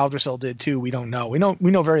 Maybe Shaldrassil did too. We don't know. We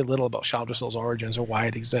know very little about Shaldrassil's origins or why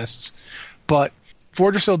it exists. But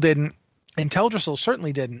Vordrassil didn't, and Teldrassil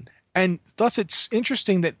certainly didn't. And thus it's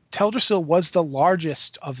interesting that Teldrassil was the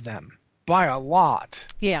largest of them by a lot.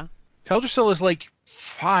 Yeah. Teldrassil is like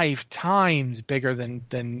 5 times bigger than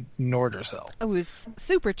Nordrassil. It was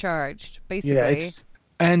supercharged, basically. Yeah,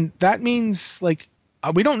 and that means, like,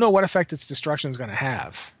 we don't know what effect its destruction is going to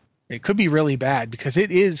have. It could be really bad because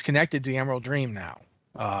it is connected to the Emerald Dream now.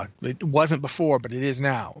 It wasn't before, but it is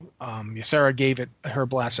now. Ysera gave it her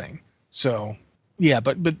blessing. So, yeah,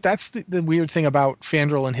 but that's the weird thing about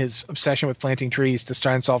Fandral and his obsession with planting trees to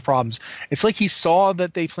try and solve problems. It's like he saw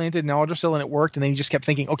that they planted Nordrassil and it worked, and then he just kept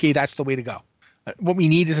thinking, okay, that's the way to go. What we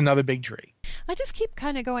need is another big tree. I just keep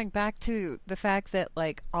kind of going back to the fact that,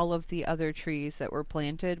 like, all of the other trees that were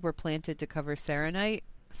planted to cover Serenite.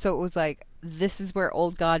 So it was like, this is where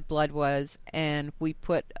Old God Blood was, and we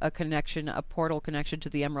put a portal connection to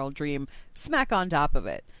the Emerald Dream smack on top of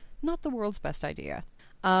it. Not the world's best idea.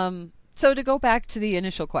 So to go back to the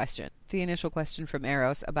initial question from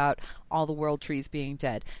Eros about all the world trees being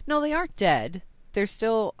dead. No, they aren't dead. They're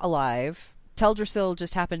still alive. Teldrassil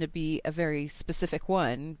just happened to be a very specific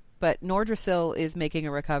one, but Nordrassil is making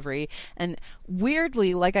a recovery. And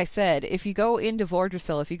weirdly, like I said, if you go into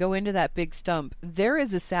Vordrassil, if you go into that big stump, there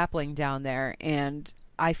is a sapling down there, and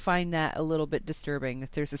I find that a little bit disturbing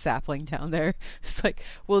that there's a sapling down there. It's like,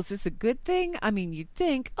 well, is this a good thing? I mean, you'd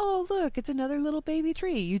think, oh, look, it's another little baby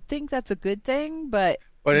tree. You'd think that's a good thing, but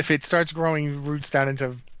if it starts growing roots down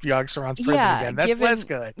into Yogg-Saron's prison again, that's less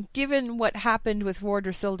good. Given what happened with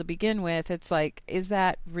Vordrassil to begin with, it's like, is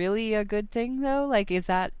that really a good thing, though? Like, is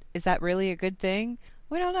that really a good thing?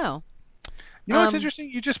 We don't know. You know what's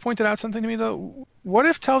interesting? You just pointed out something to me, though. What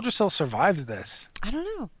if Teldrassil survives this? I don't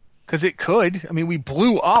know. Because it could. I mean, we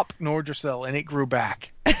blew up Nordrassil and it grew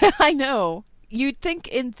back. I know. You'd think,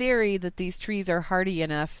 in theory, that these trees are hardy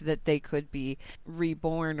enough that they could be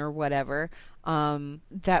reborn or whatever.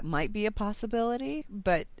 That might be a possibility,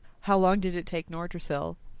 but how long did it take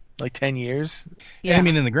Nordrassil? Like 10 years? Yeah, I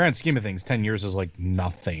mean, in the grand scheme of things, 10 years is like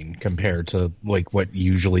nothing compared to like what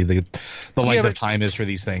usually the length of time is for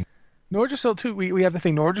these things. Nordrassil, too, we have the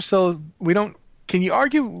thing. Nordrassil, we don't... Can you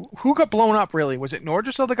argue who got blown up, really? Was it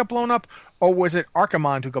Nordrassil that got blown up, or was it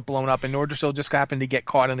Archimonde who got blown up, and Nordrassil just happened to get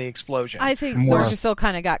caught in the explosion? I think Nordrassil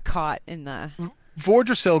kind of got caught in the...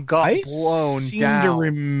 Vordrassil got blown down. I seem to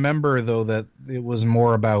remember, though, that it was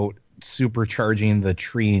more about supercharging the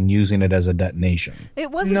tree and using it as a detonation.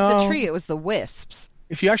 It wasn't the tree, it was the wisps.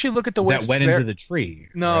 If you actually look at the wisps... That went into the tree,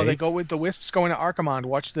 No, right? They go with the wisps going to Archimonde.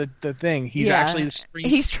 Watch the thing. He's actually...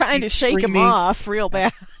 He's trying to shake him off real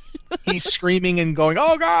bad. He's screaming and going,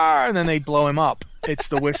 oh, God! And then they blow him up. It's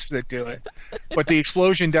the wisps that do it. But the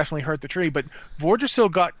explosion definitely hurt the tree. But Vordrassil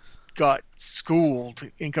got schooled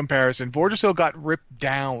in comparison. Vordrassil got ripped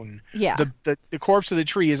down. Yeah. The corpse of the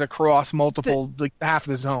tree is across multiple, like half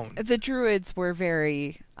the zone. The druids were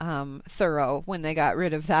very thorough when they got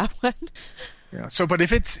rid of that one. Yeah. So, but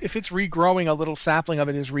if it's regrowing, a little sapling of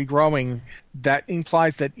it is regrowing, that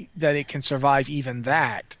implies that it can survive even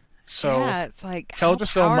that. So yeah, it's like, how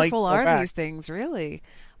Teldrassil powerful are these things, really?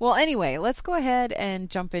 Well, anyway, let's go ahead and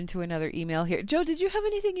jump into another email here. Joe, did you have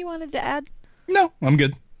anything you wanted to add? No, I'm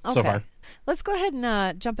good. Okay. So far. Let's go ahead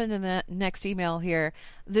and jump into the next email here.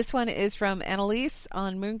 This one is from Annalise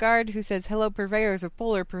on Moonguard, who says, hello, purveyors of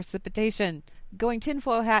polar precipitation. Going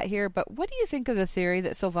tinfoil hat here, but what do you think of the theory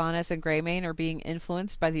that Sylvanas and Greymane are being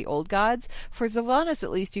influenced by the old gods? For Sylvanas,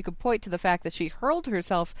 at least, you could point to the fact that she hurled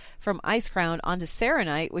herself from Icecrown onto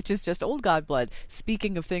Serenite, which is just old god blood,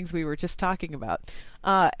 speaking of things we were just talking about.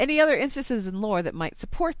 Any other instances in lore that might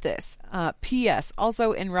support this? P.S.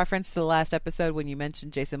 Also, in reference to the last episode when you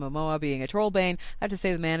mentioned Jason Momoa being a Trollbane, I have to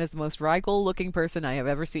say the man is the most Rygel-looking person I have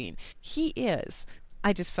ever seen. He is.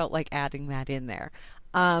 I just felt like adding that in there.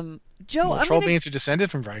 Joe, Trollbanes are descended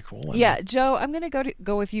from Rygel. Yeah, Joe, I'm going to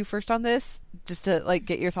go with you first on this, just to like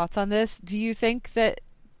get your thoughts on this. Do you think that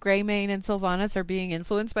Greymane and Sylvanas are being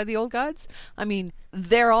influenced by the old gods? I mean,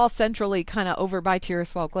 they're all centrally kind of over by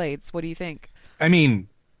Tirisfal Glades. What do you think? I mean,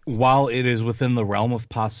 while it is within the realm of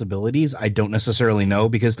possibilities, I don't necessarily know,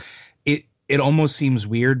 because it almost seems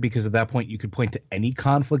weird, because at that point you could point to any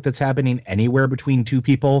conflict that's happening anywhere between two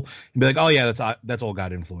people and be like, oh yeah, that's old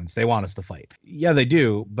god influence. They want us to fight. Yeah, they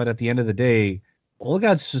do. But at the end of the day, old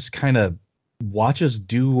gods just kind of watch us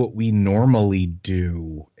do what we normally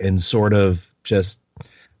do, and sort of just,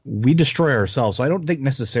 we destroy ourselves. So I don't think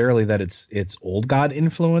necessarily that it's old god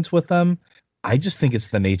influence with them. I just think it's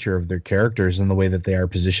the nature of their characters and the way that they are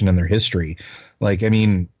positioned in their history. Like, I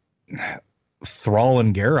mean, Thrall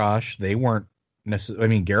and Garrosh, they weren't necessarily, I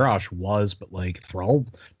mean, Garrosh was, but like Thrall,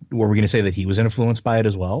 were we going to say that he was influenced by it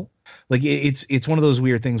as well? Like, it's one of those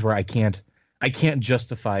weird things where I can't I can't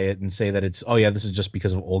justify it and say that it's, oh yeah, this is just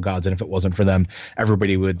because of old gods, and if it wasn't for them,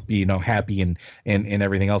 everybody would be, happy and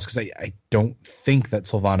everything else. Because I don't think that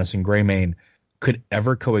Sylvanas and Greymane could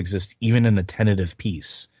ever coexist, even in a tentative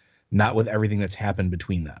peace, not with everything that's happened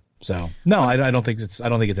between them. So no, I don't think it's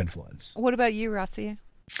influence. What about you, Rossi?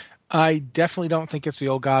 I definitely don't think it's the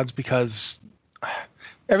old gods, because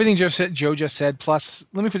everything Joe just said. Plus,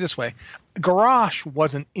 let me put it this way: Garrosh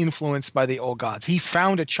wasn't influenced by the old gods. He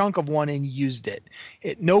found a chunk of one and used it.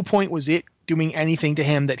 At no point was it doing anything to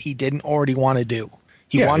him that he didn't already want to do.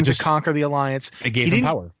 He wanted to conquer the Alliance. It gave him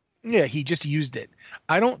power. Yeah, he just used it.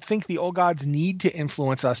 I don't think the old gods need to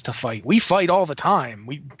influence us to fight. We fight all the time.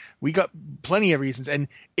 We got plenty of reasons. And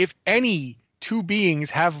if any two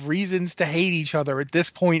beings have reasons to hate each other at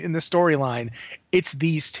this point in the storyline, it's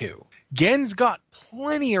these two. Gen's got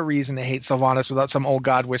plenty of reason to hate Sylvanas without some old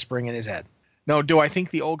god whispering in his head. No, do I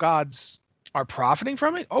think the old gods are profiting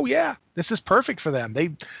from it? Oh yeah, this is perfect for them.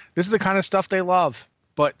 This is the kind of stuff they love.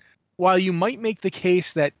 But while you might make the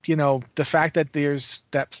case that, the fact that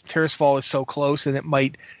that Tirisfal is so close and it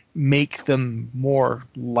might make them more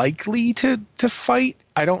likely to fight,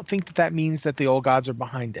 I don't think that means that the old gods are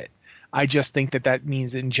behind it. I just think that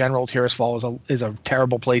means in general Tirisfal is a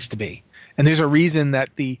terrible place to be. And there's a reason that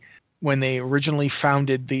when they originally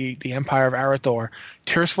founded the Empire of Arathor,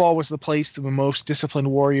 Tirisfal was the place the most disciplined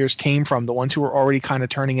warriors came from, the ones who were already kind of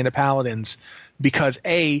turning into paladins, because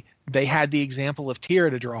A, they had the example of Tyr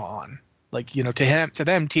to draw on. Like, to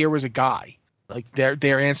them, Tyr was a guy. Like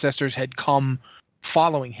their ancestors had come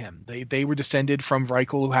following him. They were descended from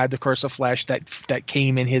Vrykul, who had the curse of flesh that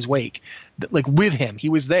came in his wake. Like with him, he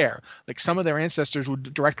was there. Like some of their ancestors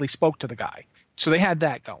would directly spoke to the guy. So they had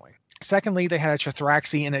that going. Secondly, they had a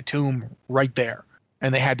Chithraxi in a tomb right there,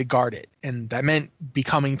 and they had to guard it. And that meant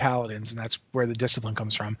becoming paladins, and that's where the discipline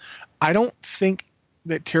comes from. I don't think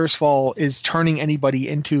that Tirisfal is turning anybody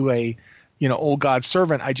into a, old god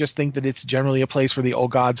servant. I just think that it's generally a place where the old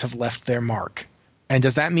gods have left their mark. And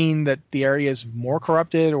does that mean that the area is more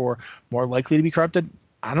corrupted or more likely to be corrupted?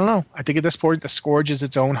 I don't know. I think at this point, the Scourge is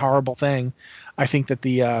its own horrible thing. I think that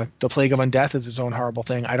the Plague of Undeath is its own horrible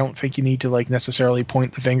thing. I don't think you need to necessarily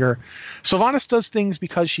point the finger. Sylvanas does things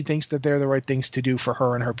because she thinks that they're the right things to do for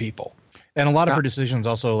her and her people. And a lot of her decisions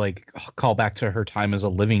also call back to her time as a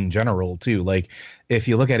living general too. Like if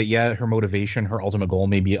you look at it, yeah, her motivation, her ultimate goal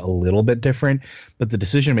may be a little bit different, but the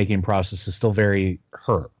decision-making process is still very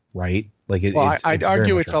her, right? I'd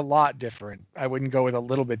argue it's a lot different. I wouldn't go with a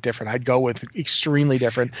little bit different. I'd go with extremely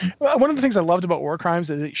different. One of the things I loved about War Crimes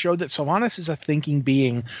is it showed that Sylvanas is a thinking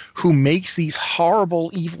being who makes these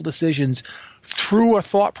horrible, evil decisions through a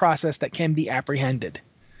thought process that can be apprehended.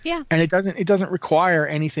 Yeah. And it doesn't require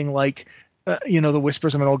anything like, the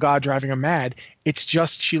whispers of an old god driving her mad. It's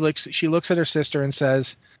just she looks at her sister and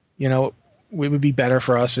says, it would be better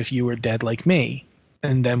for us if you were dead like me,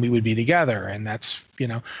 and then we would be together. And that's,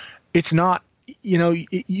 it's not,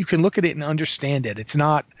 you can look at it and understand it. It's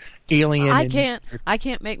not alien. I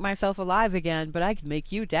can't make myself alive again, but I can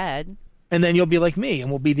make you dead. And then you'll be like me and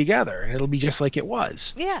we'll be together and it'll be just like it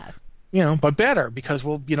was. Yeah. But better, because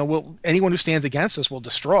anyone who stands against us will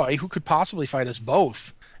destroy. Who could possibly fight us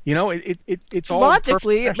both? It's all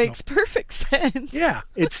logically, it makes perfect sense. Yeah.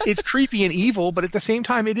 It's creepy and evil, but at the same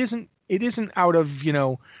time, it isn't out of,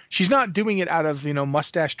 she's not doing it out of,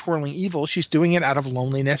 mustache twirling evil. She's doing it out of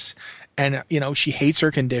loneliness and, she hates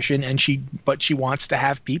her condition but she wants to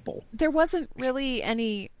have people. There wasn't really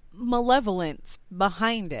any malevolence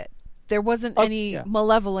behind it. There wasn't any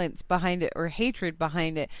malevolence behind it or hatred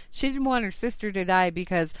behind it. She didn't want her sister to die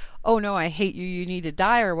because, oh no, I hate you, you need to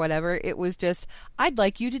die or whatever. It was just, I'd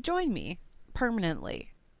like you to join me permanently.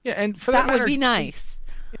 Yeah, and for that matter, would be nice.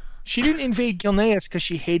 She didn't invade Gilneas because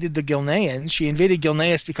she hated the Gilneans. She invaded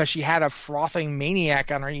Gilneas because she had a frothing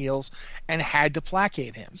maniac on her heels and had to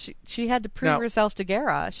placate him. She had to prove herself to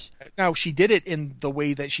Garrosh. Now, she did it in the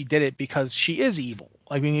way that she did it because she is evil.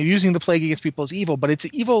 You're using the plague against people as evil, but it's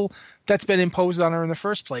evil that's been imposed on her in the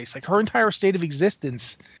first place. Her entire state of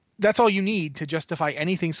existence, that's all you need to justify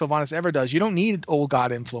anything Sylvanas ever does. You don't need old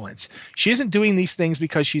god influence. She isn't doing these things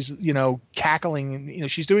because she's, cackling.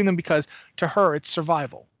 She's doing them because to her it's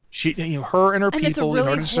survival. She, her and her people. And it's a really in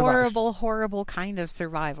order to survive. horrible kind of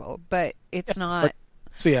survival, but it's not.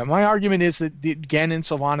 So yeah, my argument is that Gen and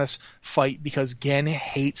Sylvanas fight because Gen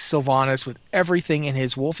hates Sylvanas with everything in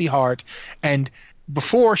his wolfy heart, and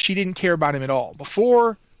before she didn't care about him at all.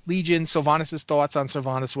 Before Legion, Sylvanas' thoughts on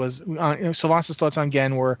Sylvanas Sylvanas' thoughts on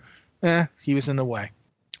Gen were, he was in the way.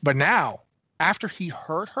 But now, after he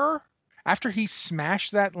hurt her, after he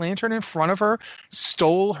smashed that lantern in front of her,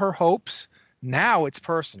 stole her hopes, now it's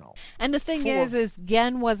personal. And the thing is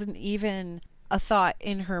Gen wasn't even a thought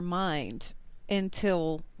in her mind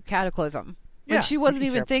until Cataclysm. Yeah, When she wasn't I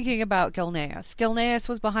even think thinking about Gilneas. Gilneas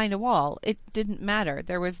was behind a wall. It didn't matter.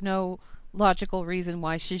 There was no logical reason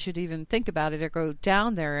why she should even think about it or go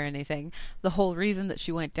down there or anything. The whole reason that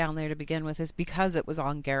she went down there to begin with is because it was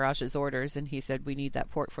on Garrosh's orders, and he said, we need that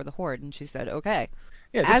port for the Horde, and she said, okay.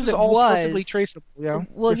 Yeah, this as is it all was, perfectly traceable. Yeah.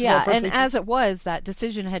 Well, This is all yeah, and perfectly as it was, that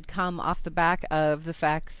decision had come off the back of the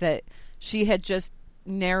fact that she had just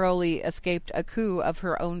narrowly escaped a coup of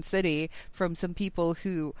her own city from some people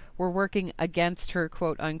who were working against her,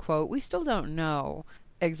 quote unquote. We still don't know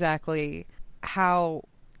exactly how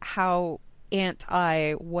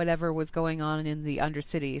anti whatever was going on in the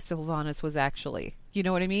Undercity Sylvanas was actually. You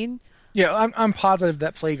know what I mean? Yeah, I'm positive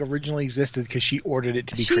that plague originally existed because she ordered it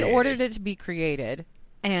to be created. She ordered it to be created,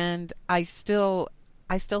 and I still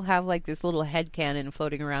have like this little headcanon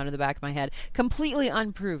floating around in the back of my head, completely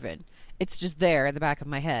unproven. It's just there in the back of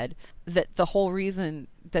my head that the whole reason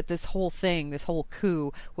that this whole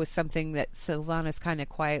coup, was something that Sylvanas kind of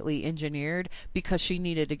quietly engineered because she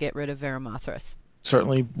needed to get rid of Varimathras.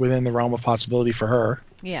 Certainly within the realm of possibility for her.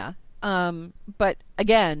 Yeah. But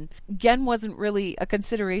again, Gen wasn't really a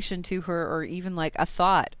consideration to her, or even like a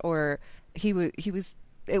thought, or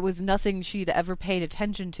it was nothing she'd ever paid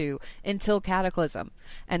attention to until Cataclysm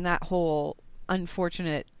and that whole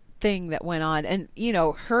unfortunate thing that went on. And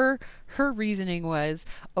her reasoning was,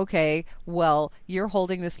 okay, well, you're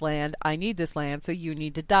holding this land, I need this land, so you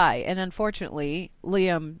need to die. And unfortunately,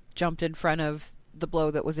 Liam jumped in front of the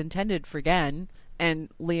blow that was intended for Gen, and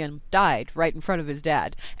Liam died right in front of his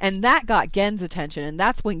dad. And that got Gen's attention, and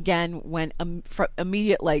that's when Gen went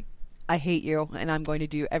immediate, like, I hate you, and I'm going to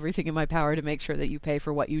do everything in my power to make sure that you pay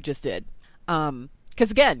for what you just did.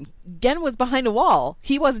 Because again, Gen was behind a wall.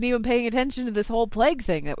 He wasn't even paying attention to this whole plague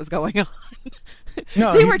thing that was going on.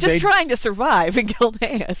 No, they were just trying to survive in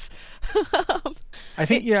Gilneas. I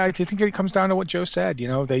think it comes down to what Joe said.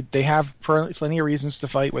 They have plenty of reasons to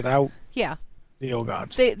fight without the old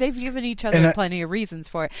gods. They've given each other plenty of reasons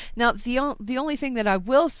for it. Now, the only thing that I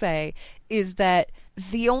will say is that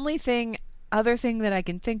the other thing that I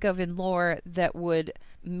can think of in lore that would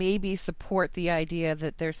maybe support the idea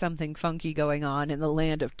that there's something funky going on in the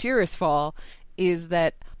land of Tirisfal is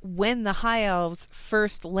that when the High Elves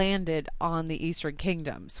first landed on the Eastern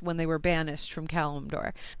Kingdoms, when they were banished from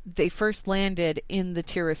Kalimdor, they first landed in the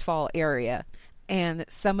Tirisfal area, and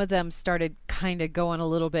some of them started kind of going a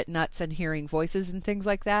little bit nuts and hearing voices and things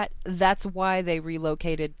like that. That's why they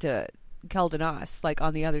relocated to Keldanos, like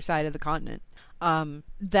on the other side of the continent.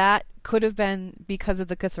 That could have been because of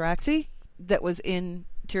the Cathraxi that was in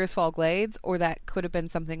Tirisfal Glades, or that could have been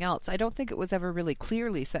something else. I don't think it was ever really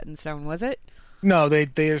clearly set in stone, was it? No,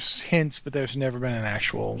 there's hints, but there's never been an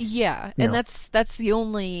actual. Yeah, and that's the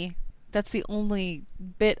only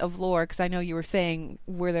bit of lore, because I know you were saying,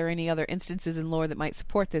 were there any other instances in lore that might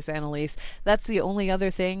support this, Annalise? That's the only other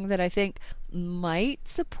thing that I think might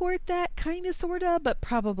support that, kind of, sort of, but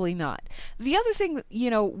probably not. The other thing,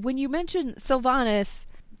 when you mentioned Sylvanas,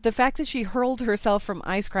 the fact that she hurled herself from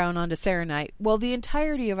Icecrown onto Serenite, well, the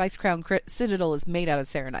entirety of Icecrown Citadel is made out of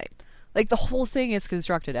Serenite. Like, the whole thing is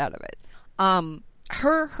constructed out of it.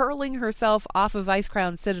 Her hurling herself off of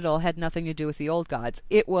Icecrown Citadel had nothing to do with the old gods.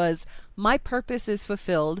 It was, my purpose is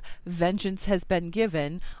fulfilled, vengeance has been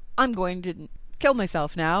given, I'm going to kill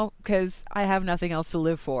myself now because I have nothing else to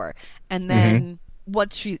live for. And then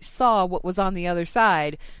once she saw what was on the other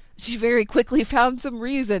side, she very quickly found some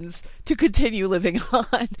reasons to continue living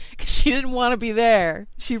on, because she didn't want to be there.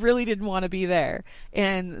 She really didn't want to be there,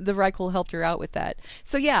 and the Reichel helped her out with that.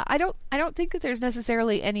 So yeah, I don't think that there's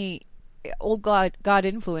necessarily any old god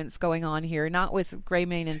influence going on here, not with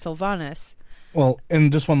Greymane and Sylvanas. Well,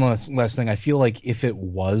 and just one last thing. I feel like if it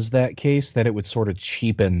was that case, that it would sort of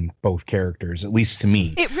cheapen both characters, at least to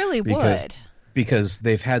me. It really would. Because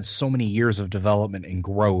they've had so many years of development and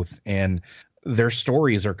growth, and their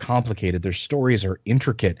stories are complicated. Their stories are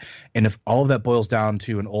intricate. And if all of that boils down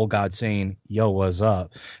to an old god saying, yo, what's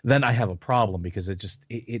up, then I have a problem, because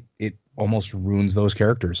it almost ruins those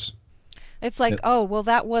characters. It's like, oh, well,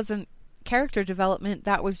 that wasn't character development,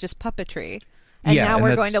 that was just puppetry. And now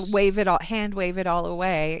we're going to hand wave it all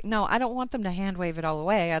away. No, I don't want them to hand wave it all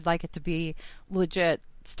away. I'd like it to be legit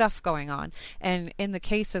stuff going on. And in the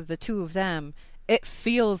case of the two of them, it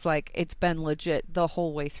feels like it's been legit the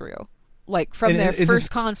whole way through. Like from their first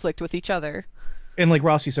conflict with each other. And like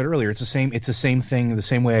Rossi said earlier, it's the same thing, the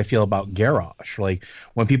same way I feel about Garrosh. Like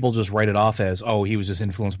when people just write it off as, oh, he was just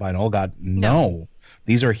influenced by an old god. No.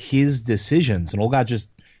 These are his decisions. An old god just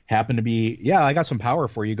happened to be, I got some power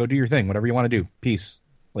for you. Go do your thing. Whatever you want to do. Peace.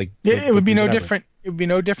 Like, it would be no different. It would be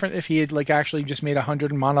no different if he had like actually just made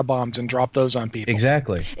 100 mana bombs and dropped those on people.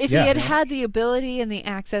 Exactly. If he had had the ability and the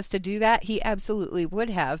access to do that, he absolutely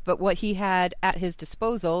would have. But what he had at his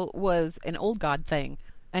disposal was an old god thing.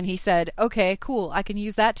 And he said, okay, cool, I can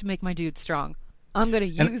use that to make my dude strong. I'm going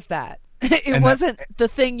to use that. It wasn't the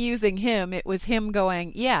thing using him. It was him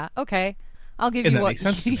going, yeah, okay, I'll give you what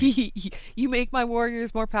you make my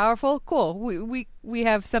warriors more powerful. Cool. We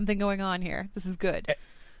have something going on here. This is good.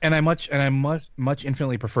 And I much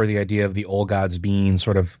infinitely prefer the idea of the old gods being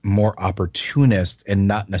sort of more opportunist and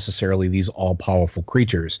not necessarily these all powerful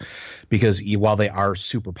creatures, because while they are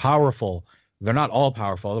super powerful, they're not all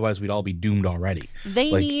powerful. Otherwise, we'd all be doomed already.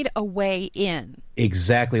 They need a way in.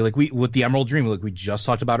 Exactly, like with the Emerald Dream, like we just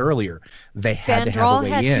talked about earlier, they had to have a way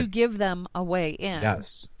in. Fandral had to give them a way in.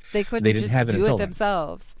 Yes, they couldn't just do it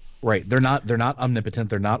themselves. Right, they're not omnipotent.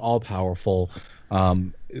 They're not all powerful.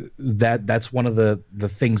 That's one of the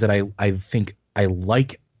things that I think I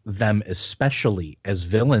like them, especially as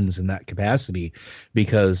villains in that capacity,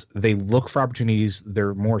 because they look for opportunities.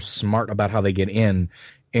 They're more smart about how they get in,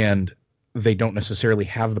 and they don't necessarily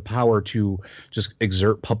have the power to just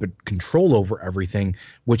exert puppet control over everything,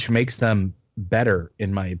 which makes them better,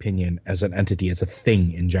 in my opinion, as an entity, as a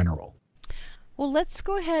thing in general. Well, let's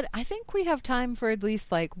go ahead. I think we have time for at least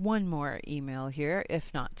like one more email here,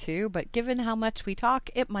 if not two. But given how much we talk,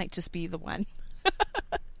 it might just be the one.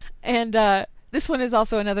 And this one is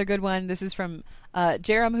also another good one. This is from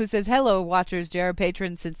Jerem, who says, hello, Watchers, Jared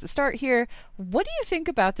patron since the start here. What do you think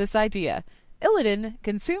about this idea? Illidan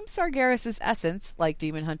consumes Sargeras' essence, like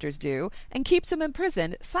demon hunters do, and keeps him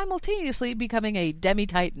imprisoned, simultaneously becoming a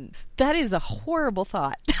demi-titan. That is a horrible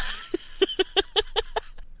thought.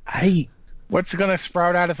 What's going to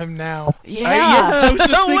sprout out of him now? Yeah. I was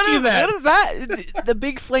just thinking that. What is that? The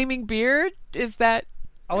big flaming beard? Is that...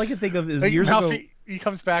 All I can think of is like years ago... He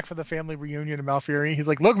comes back for the family reunion of Malfurion. He's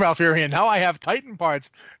like, look, Malfurion, now I have Titan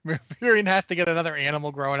parts. Malfurion has to get another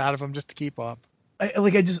animal growing out of him just to keep up.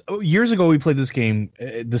 Years ago we played this game.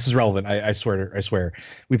 This is relevant. I swear.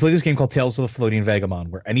 We played this game called Tales of the Floating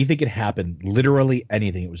Vagabond, where anything could happen, literally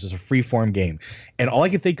anything. It was just a free form game, and all I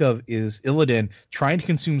could think of is Illidan trying to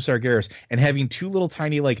consume Sargeras and having two little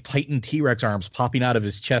tiny like Titan T-Rex arms popping out of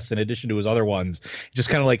his chest in addition to his other ones,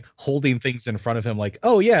 just kind of like holding things in front of him, like,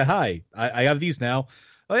 oh yeah, hi, I have these now.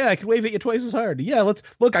 Oh yeah, I can wave at you twice as hard. Yeah, let's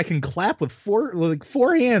look. I can clap with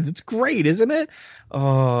four hands. It's great, isn't it?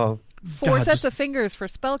 Oh. Four sets of fingers for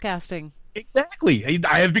spellcasting. Exactly.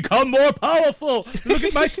 I have become more powerful. Look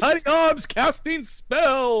at my tiny arms casting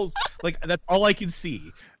spells. Like, that's all I can see.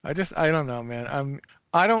 I don't know, man.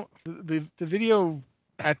 The video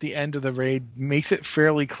at the end of the raid makes it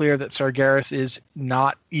fairly clear that Sargeras is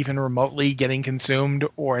not even remotely getting consumed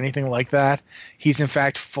or anything like that. He's in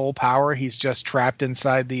fact full power. He's just trapped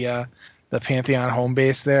inside the Pantheon home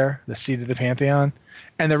base there, the seat of the Pantheon.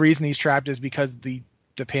 And the reason he's trapped is because the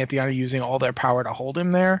Pantheon are using all their power to hold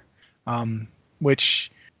him there,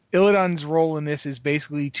 which Illidan's role in this is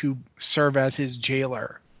basically to serve as his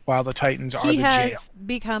jailer while the Titans are the jail. He has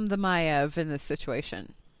become the Maiev in this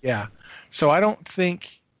situation. Yeah. So I don't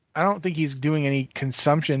think he's doing any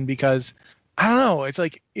consumption because I don't know. It's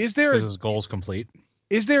like, is his goal's complete?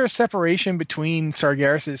 Is there a separation between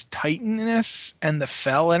Sargeras' Titanness and the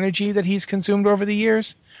Fel energy that he's consumed over the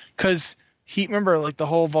years? Because remember, like the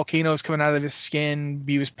whole volcanoes coming out of his skin,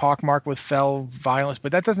 he was pockmarked with Fel violence,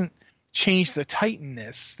 but that doesn't change the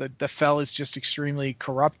Titanness. The Fel is just extremely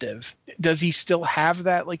corruptive. Does he still have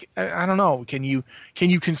that? Like, I don't know. Can you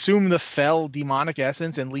consume the Fel demonic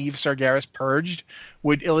essence and leave Sargeras purged?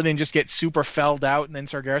 Would Illidan just get super felled out and then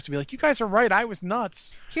Sargeras would be like, you guys are right, I was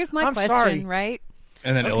nuts. Here's my question, sorry. Right?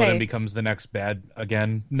 And then Illidan becomes the next bad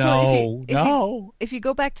again. No, no. If you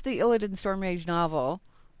go back to the Illidan Stormrage novel,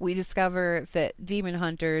 we discover that demon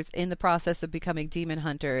hunters, in the process of becoming demon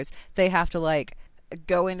hunters, they have to like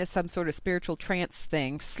go into some sort of spiritual trance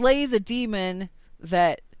thing, slay the demon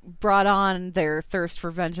that brought on their thirst for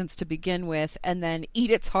vengeance to begin with, and then eat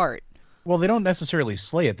its heart. Well, they don't necessarily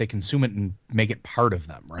slay it; they consume it and make it part of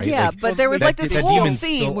them, right? Yeah, but there was this whole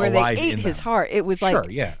scene where they ate his heart. It was like,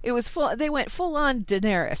 yeah. It was full. They went full on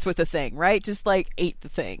Daenerys with the thing, right? Just like ate the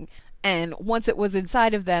thing. And once it was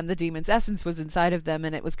inside of them, the demon's essence was inside of them,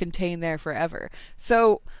 and it was contained there forever.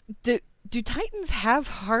 So, do Titans have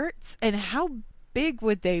hearts, and how big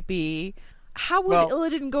would they be? How would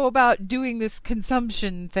Illidan go about doing this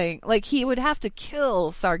consumption thing? Like, he would have to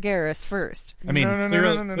kill Sargeras first. I mean,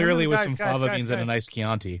 clearly with some fava beans and a nice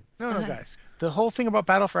Chianti. No, guys. The whole thing about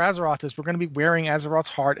Battle for Azeroth is we're going to be wearing Azeroth's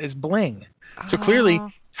heart as bling. So clearly,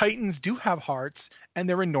 Titans do have hearts, and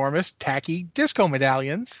they're enormous, tacky disco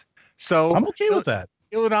medallions. So I'm okay with that.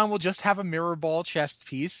 Illidan will just have a mirror ball chest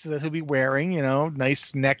piece that he'll be wearing,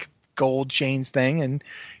 nice neck gold chains thing, and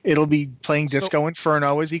it'll be playing Disco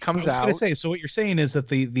Inferno as he comes out. I was going to say, so what you're saying is that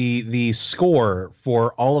the score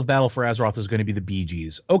for all of Battle for Azeroth is going to be the Bee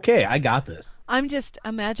Gees. Okay, I got this. I'm just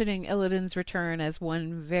imagining Illidan's return as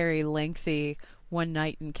one very lengthy One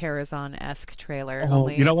Night in Karazhan-esque trailer. Oh,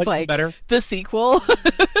 only you know it's what? like Better. the sequel.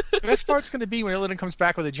 The best part's going to be when Illidan comes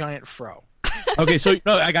back with a giant fro. Okay, so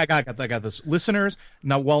no, I got this. Listeners,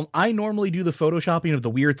 now while I normally do the photoshopping of the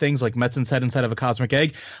weird things like Metzin's head inside of a cosmic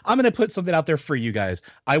egg, I'm going to put something out there for you guys.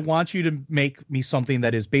 I want you to make me something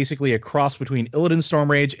that is basically a cross between Illidan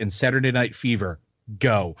Stormrage and Saturday Night Fever.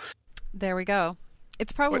 Go. There we go.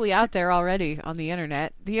 It's probably out there already on the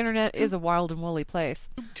internet. The internet is a wild and woolly place.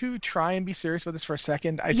 To try and be serious about this for a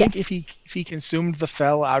second, I think if he consumed the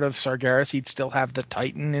Fel out of Sargeras, he'd still have the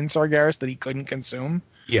Titan in Sargeras that he couldn't consume.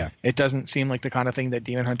 Yeah. It doesn't seem like the kind of thing that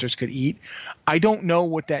demon hunters could eat. I don't know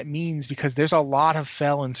what that means because there's a lot of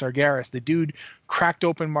Fel in Sargeras. The dude cracked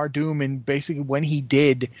open Mardoom, and basically when he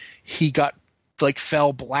did, he got like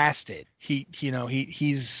Fel blasted.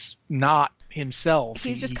 He's not himself.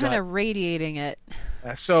 He's just kind of radiating it.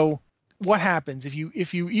 So what happens if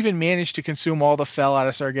you even manage to consume all the Fel out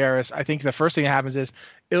of Sargeras? I think the first thing that happens is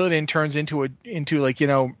Illidan turns into like, do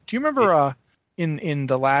you remember in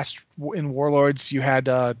the last in Warlords you had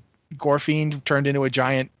Gorfiend turned into a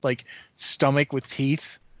giant like stomach with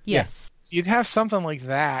teeth? Yes. You'd have something like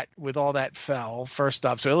that with all that Fel first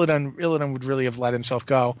up. So Illidan would really have let himself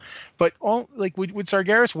go. But would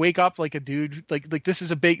Sargeras wake up like a dude like this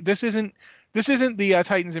isn't the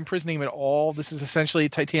Titans imprisoning him at all. This is essentially a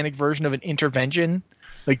Titanic version of an intervention.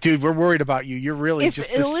 Like, dude, we're worried about you. You're really this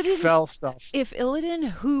Fel stuff. If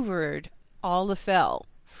Illidan hoovered all the Fel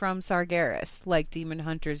from Sargeras like demon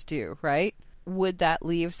hunters do, right? Would that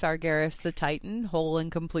leave Sargeras the Titan whole and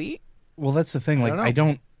complete? Well, that's the thing. Like,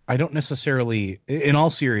 I don't necessarily, in all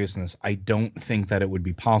seriousness, I don't think that it would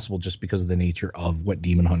be possible just because of the nature of what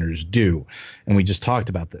demon hunters do. And we just talked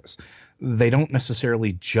about this. They don't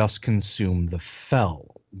necessarily just consume the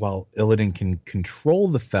Fel. While Illidan can control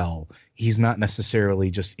the Fel, he's not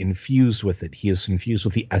necessarily just infused with it. He is infused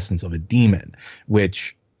with the essence of a demon,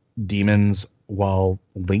 which demons, while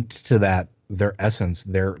linked to that, their essence,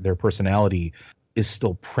 their personality is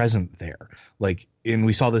still present there. And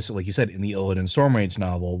we saw this, like you said, in the Illidan Stormrage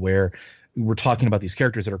novel, where we're talking about these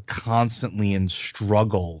characters that are constantly in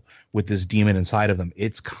struggle with this demon inside of them.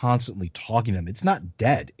 It's constantly talking to them. It's not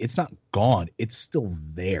dead. It's not gone. It's still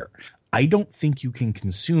there. I don't think you can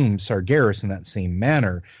consume Sargeras in that same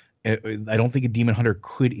manner. I don't think a demon hunter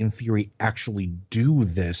could, in theory, actually do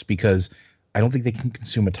this because I don't think they can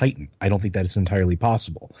consume a Titan. I don't think that is entirely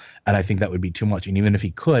possible. And I think that would be too much. And even if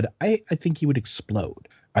he could, I think he would explode.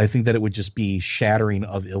 I think that it would just be shattering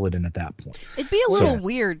of Illidan at that point. It'd be a little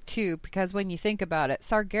weird, too, because when you think about it,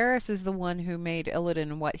 Sargeras is the one who made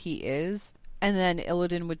Illidan what he is, and then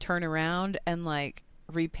Illidan would turn around and,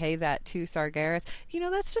 repay that to Sargeras.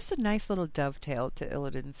 That's just a nice little dovetail to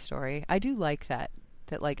Illidan's story. I do like that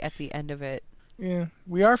at the end of it. Yeah,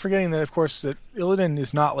 we are forgetting that, of course, that Illidan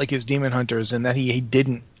is not like his demon hunters and that he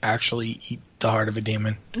didn't actually eat the heart of a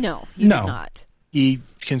demon. No, he did not. He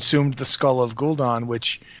consumed the skull of Gul'dan,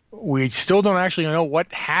 which we still don't actually know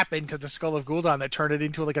what happened to the skull of Gul'dan that turned it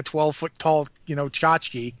into like a 12-foot tall,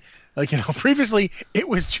 tchotchke. Previously it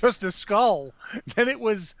was just a skull. Then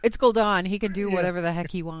it's Gul'dan. He can do whatever the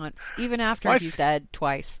heck he wants, even after he's dead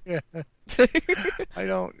twice. Yeah. I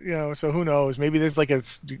don't, so who knows? Maybe there's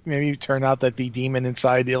maybe it turned out that the demon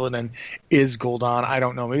inside Illidan is Gul'dan. I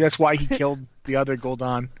don't know. Maybe that's why he killed the other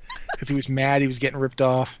Gul'dan, because he was mad he was getting ripped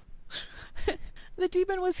off. The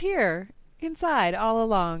demon was here, inside, all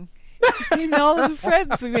along. And all of the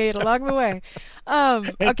friends we made along the way.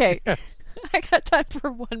 Okay. Yes. I got time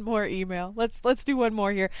for one more email. Let's do one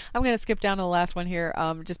more here. I'm going to skip down to the last one here,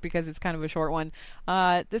 just because it's kind of a short one.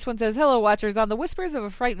 This one says, "Hello, Watchers. On the Whispers of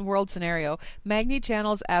a Frightened World scenario, Magni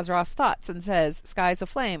channels Azeroth's thoughts and says, 'Skies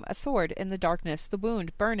aflame, a sword in the darkness, the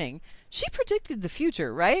wound burning.' She predicted the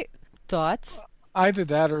future, right? Thoughts?" Either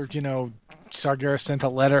that or, Sargeras sent a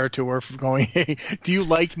letter to her going, "Hey, do you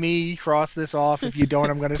like me? Cross this off. If you don't,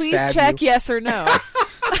 I'm going to stab you." Please check yes or no.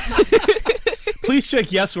 Please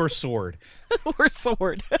check yes or sword. Or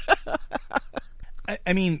sword.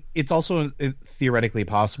 I mean, it's also theoretically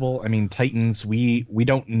possible. I mean, Titans, we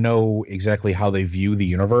don't know exactly how they view the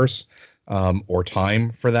universe, or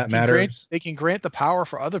time for that matter. They can grant the power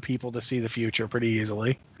for other people to see the future pretty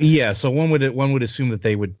easily. Yeah, so one would assume that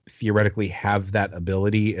they would theoretically have that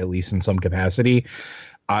ability, at least in some capacity.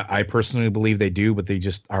 I personally believe they do, but they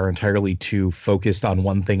just are entirely too focused on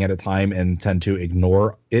one thing at a time and tend to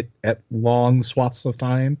ignore it at long swaths of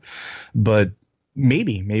time. But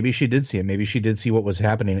maybe she did see it. Maybe she did see what was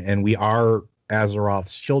happening, and we are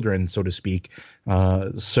Azeroth's children, so to speak.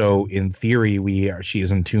 So in theory, she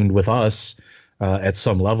is in tune with us at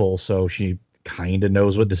some level. So she kind of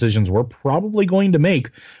knows what decisions we're probably going to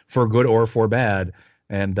make, for good or for bad,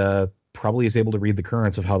 and probably is able to read the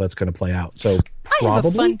currents of how that's going to play out. So probably. I have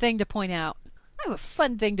a fun thing to point out.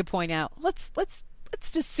 Let's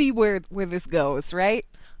just see where this goes, right?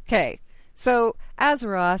 Okay. So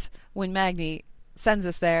Azeroth, when Magni sends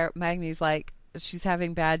us there, Magni's like, she's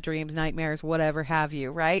having bad dreams, nightmares, whatever have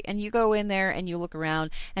you, right? And you go in there and you look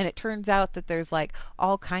around, and it turns out that there's like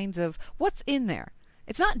all kinds of, what's in there?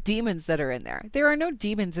 It's not demons that are in there. There are no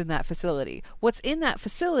demons in that facility. What's in that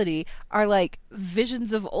facility are like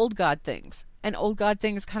visions of old god things. And old god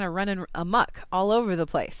things kind of running amok all over the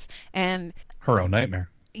place. And her own nightmare.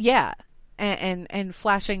 Yeah. And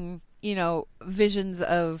flashing, visions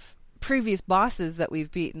of previous bosses that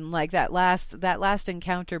we've beaten, like that last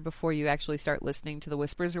encounter before you actually start listening to the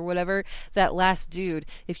whispers or whatever. That last dude,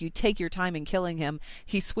 if you take your time in killing him,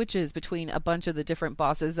 he switches between a bunch of the different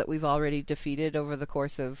bosses that we've already defeated over the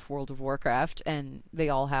course of World of Warcraft, and they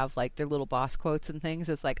all have like their little boss quotes and things.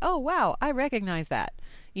 It's like, oh wow, I recognize that.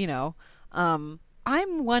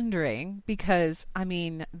 I'm wondering, because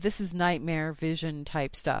this is nightmare vision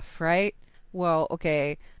type stuff, right? Well,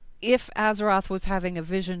 okay, if Azeroth was having a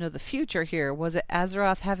vision of the future here, was it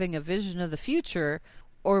Azeroth having a vision of the future,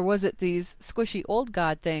 or was it these squishy old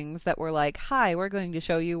god things that were like, hi, we're going to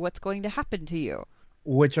show you what's going to happen to you?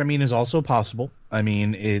 Which, is also possible.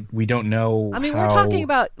 We don't know. We're talking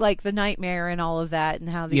about like the nightmare and all of that, and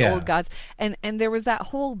how the old gods, and there was that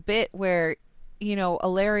whole bit where,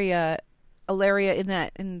 Ilaria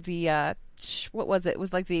in the what was it? It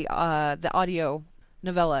was like the audio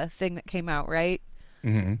novella thing that came out, right?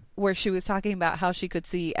 Mm-hmm. Where she was talking about how she could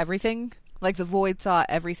see everything, like the void saw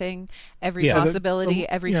everything, every possibility,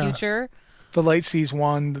 every future. The light sees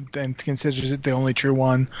one and considers it the only true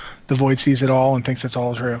one. The void sees it all and thinks it's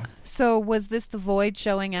all true. So was this the void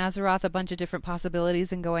showing Azeroth a bunch of different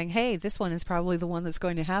possibilities and going, hey, this one is probably the one that's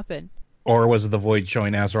going to happen? Or was it the void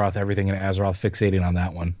showing Azeroth everything and Azeroth fixating on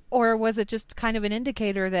that one? Or was it just kind of an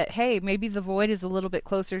indicator that, hey, maybe the void is a little bit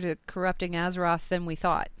closer to corrupting Azeroth than we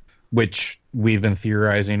thought? Which we've been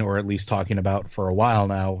theorizing, or at least talking about, for a while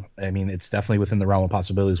now. It's definitely within the realm of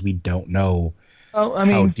possibilities. We don't know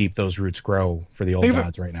how deep those roots grow for the old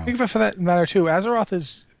gods right now. Think of it for that matter, too. Azeroth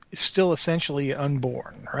is still essentially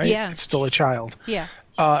unborn, right? Yeah. It's still a child. Yeah.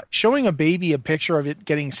 Showing a baby a picture of it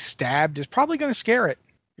getting stabbed is probably going to scare it.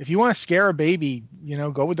 If you want to scare a baby,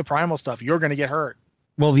 go with the primal stuff. You're going to get hurt.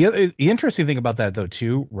 Well, the interesting thing about that, though,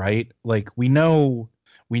 too, right? Like, we know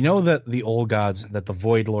that the old gods, that the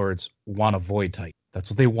Void Lords want a Void Titan. That's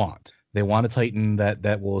what they want. They want a Titan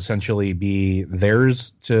that will essentially be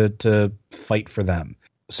theirs to fight for them.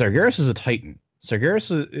 Sargeras is a Titan.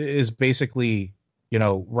 Sargeras is basically,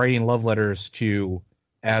 writing love letters to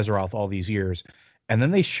Azeroth all these years. And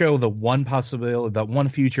then they show the one possibility, that one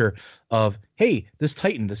future of, hey, this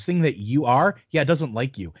Titan, this thing that you are, it doesn't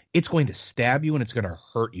like you. It's going to stab you and it's going to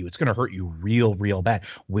hurt you. It's going to hurt you real, real bad.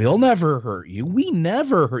 We'll never hurt you. We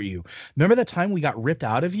never hurt you. Remember that time we got ripped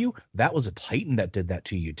out of you? That was a Titan that did that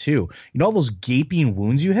to you too. All those gaping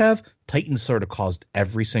wounds you have? Titans sort of caused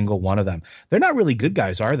every single one of them. They're not really good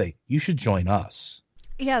guys, are they? You should join us.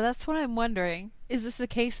 Yeah, that's what I'm wondering. Is this a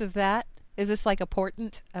case of that? Is this like a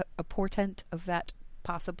portent of that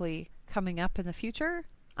possibly coming up in the future?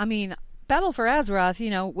 Battle for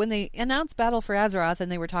Azeroth, when they announced Battle for Azeroth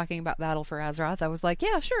and they were talking about Battle for Azeroth, I was like,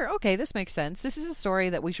 yeah, sure, okay, this makes sense. This is a story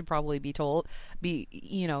that we should probably be told, be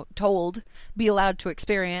allowed to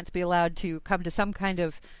experience, be allowed to come to some kind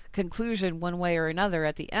of conclusion one way or another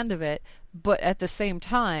at the end of it. But at the same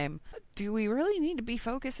time, do we really need to be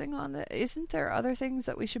focusing on isn't there other things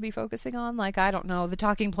that we should be focusing on? Like, I don't know, the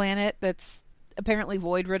talking planet that's apparently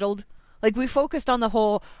void riddled. Like, we focused on the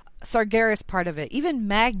whole Sargeras part of it. Even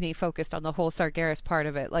Magni focused on the whole Sargeras part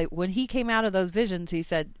of it. Like, when he came out of those visions,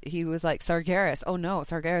 he was like, Sargeras, oh no,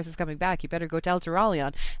 Sargeras is coming back. You better go tell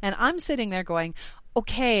Turalion. And I'm sitting there going,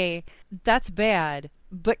 okay, that's bad.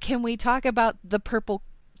 But can we talk about the purple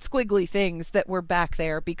squiggly things that were back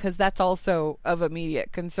there? Because that's also of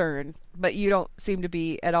immediate concern. But you don't seem to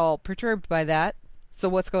be at all perturbed by that. So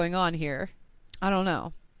what's going on here? I don't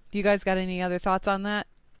know. You guys got any other thoughts on that?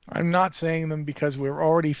 I'm not saying them because we're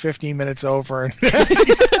already 15 minutes over.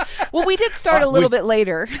 Well, we did start a little bit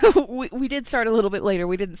later. We did start a little bit later.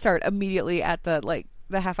 We didn't start immediately at the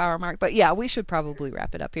the half-hour mark. But yeah, we should probably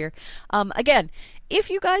wrap it up here. Again, if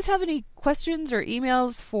you guys have any questions or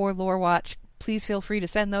emails for Lore Watch, please feel free to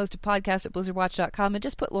send those to podcast@blizzardwatch.com and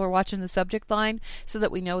just put Lore Watch in the subject line so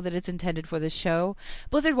that we know that it's intended for this show.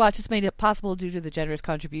 Blizzard Watch is made possible due to the generous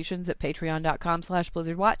contributions at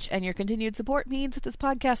patreon.com/blizzardwatch, and your continued support means that this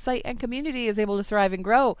podcast site and community is able to thrive and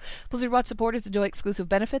grow. Blizzard Watch supporters enjoy exclusive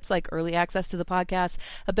benefits like early access to the podcast,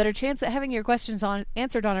 a better chance at having your questions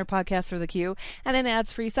answered on our podcast for the queue, and an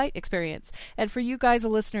ads-free site experience. And for you guys, the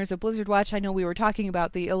listeners of Blizzard Watch, I know we were talking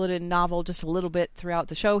about the Illidan novel just a little bit throughout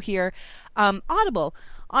the show here.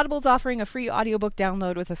 Audible's offering a free audiobook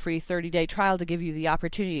download with a free 30-day trial to give you the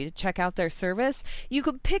opportunity to check out their service. You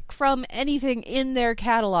could pick from anything in their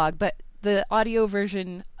catalog, but the audio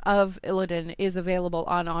version of Illidan is available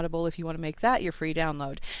on Audible if you want to make that your free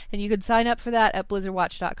download. And you can sign up for that at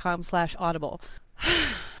blizzardwatch.com/audible.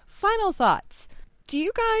 Final thoughts. Do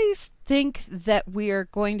you guys think that we're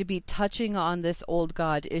going to be touching on this Old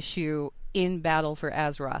God issue in Battle for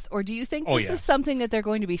Azeroth? Or do you think this is something that they're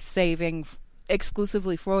going to be saving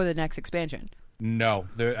exclusively for the next expansion? No,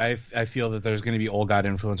 I feel that there's going to be Old God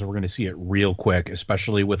influence, and we're going to see it real quick,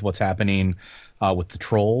 especially with what's happening with the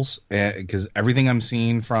trolls. Because everything I'm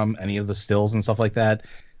seeing from any of the stills and stuff like that,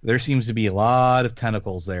 there seems to be a lot of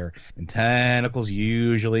tentacles there. And tentacles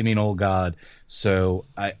usually mean Old God. So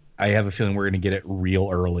I have a feeling we're going to get it real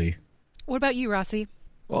early. What about you, Rossi?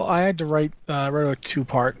 Well, I had to wrote a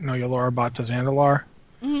two-part Know Your Lore about the Zandalar.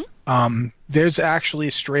 Mm-hmm. There's actually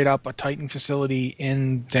straight up a Titan facility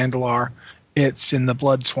in Zandalar. It's in the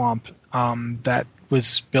Blood Swamp that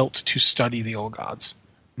was built to study the Old Gods.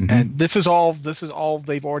 Mm-hmm. And this is all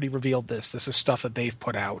they've already revealed this. This is stuff that they've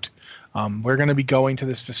put out. We're going to be going to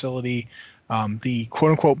this facility. The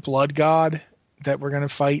quote-unquote Blood God that we're going to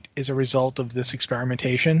fight is a result of this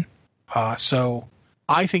experimentation. So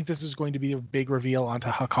I think this is going to be a big reveal onto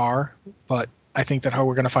Hakkar, but I think that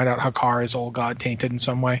we're going to find out Hakkar is Old God tainted in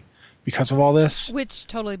some way because of all this. Which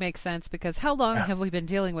totally makes sense, because how long have we been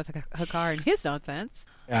dealing with Hakkar and his nonsense?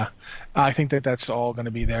 Yeah, I think that that's all going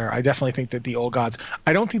to be there. I definitely think that the Old Gods...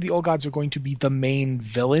 I don't think the Old Gods are going to be the main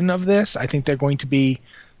villain of this. I think they're going to be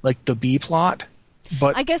like the B plot.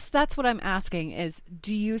 But I guess that's what I'm asking is,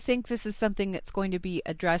 do you think this is something that's going to be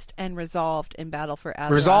addressed and resolved in Battle for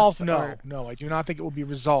Azeroth? Resolved? No, I do not think it will be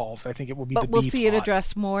resolved. I think it will be the B plot. But we'll see it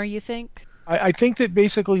addressed more, you think? I think that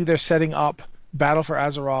basically they're setting up Battle for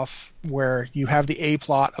Azeroth where you have the A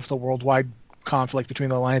plot of the worldwide conflict between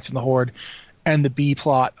the Alliance and the Horde, and the B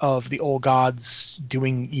plot of the Old Gods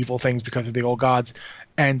doing evil things because of the Old Gods.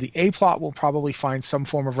 And the A plot will probably find some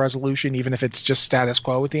form of resolution, even if it's just status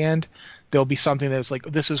quo at the end. There'll be something that's like,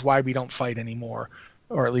 this is why we don't fight anymore.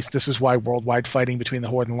 Or at least this is why worldwide fighting between the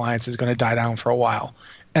Horde and Alliance is going to die down for a while.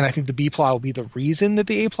 And I think the B plot will be the reason that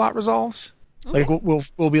the A plot resolves. Okay. Like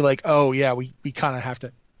we'll be like, oh yeah, we kind of have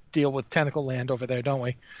to deal with Tentacle Land over there, don't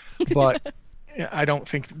we? But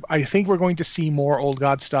I think we're going to see more Old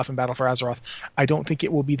God stuff in Battle for Azeroth. I don't think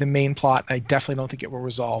it will be the main plot. I definitely don't think it will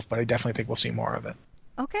resolve, but I definitely think we'll see more of it.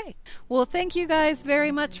 Okay. Well, thank you guys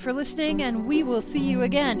very much for listening, and we will see you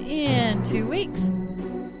again in 2 weeks.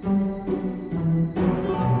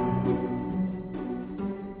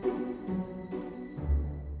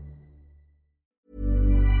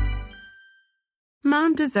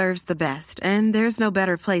 Mom deserves the best, and there's no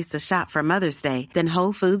better place to shop for Mother's Day than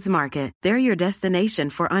Whole Foods Market. They're your destination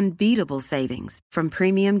for unbeatable savings, from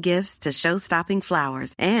premium gifts to show-stopping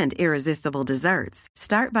flowers and irresistible desserts.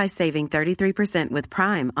 Start by saving 33% with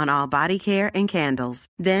Prime on all body care and candles.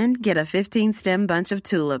 Then get a 15-stem bunch of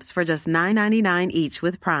tulips for just $9.99 each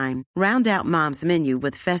with Prime. Round out Mom's menu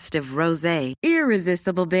with festive rosé,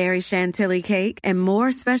 irresistible berry chantilly cake, and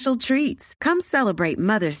more special treats. Come celebrate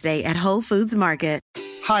Mother's Day at Whole Foods Market.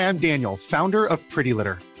 Hi, I'm Daniel, founder of Pretty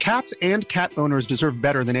Litter. Cats and cat owners deserve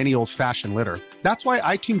better than any old-fashioned litter. That's why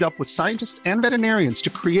I teamed up with scientists and veterinarians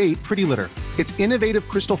to create Pretty Litter. Its innovative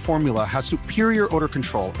crystal formula has superior odor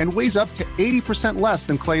control and weighs up to 80% less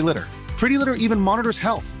than clay litter. Pretty Litter even monitors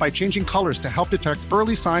health by changing colors to help detect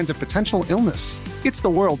early signs of potential illness. It's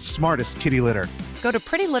the world's smartest kitty litter. Go to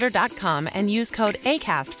prettylitter.com and use code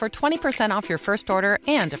ACAST for 20% off your first order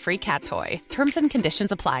and a free cat toy. Terms and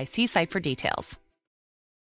conditions apply. See site for details.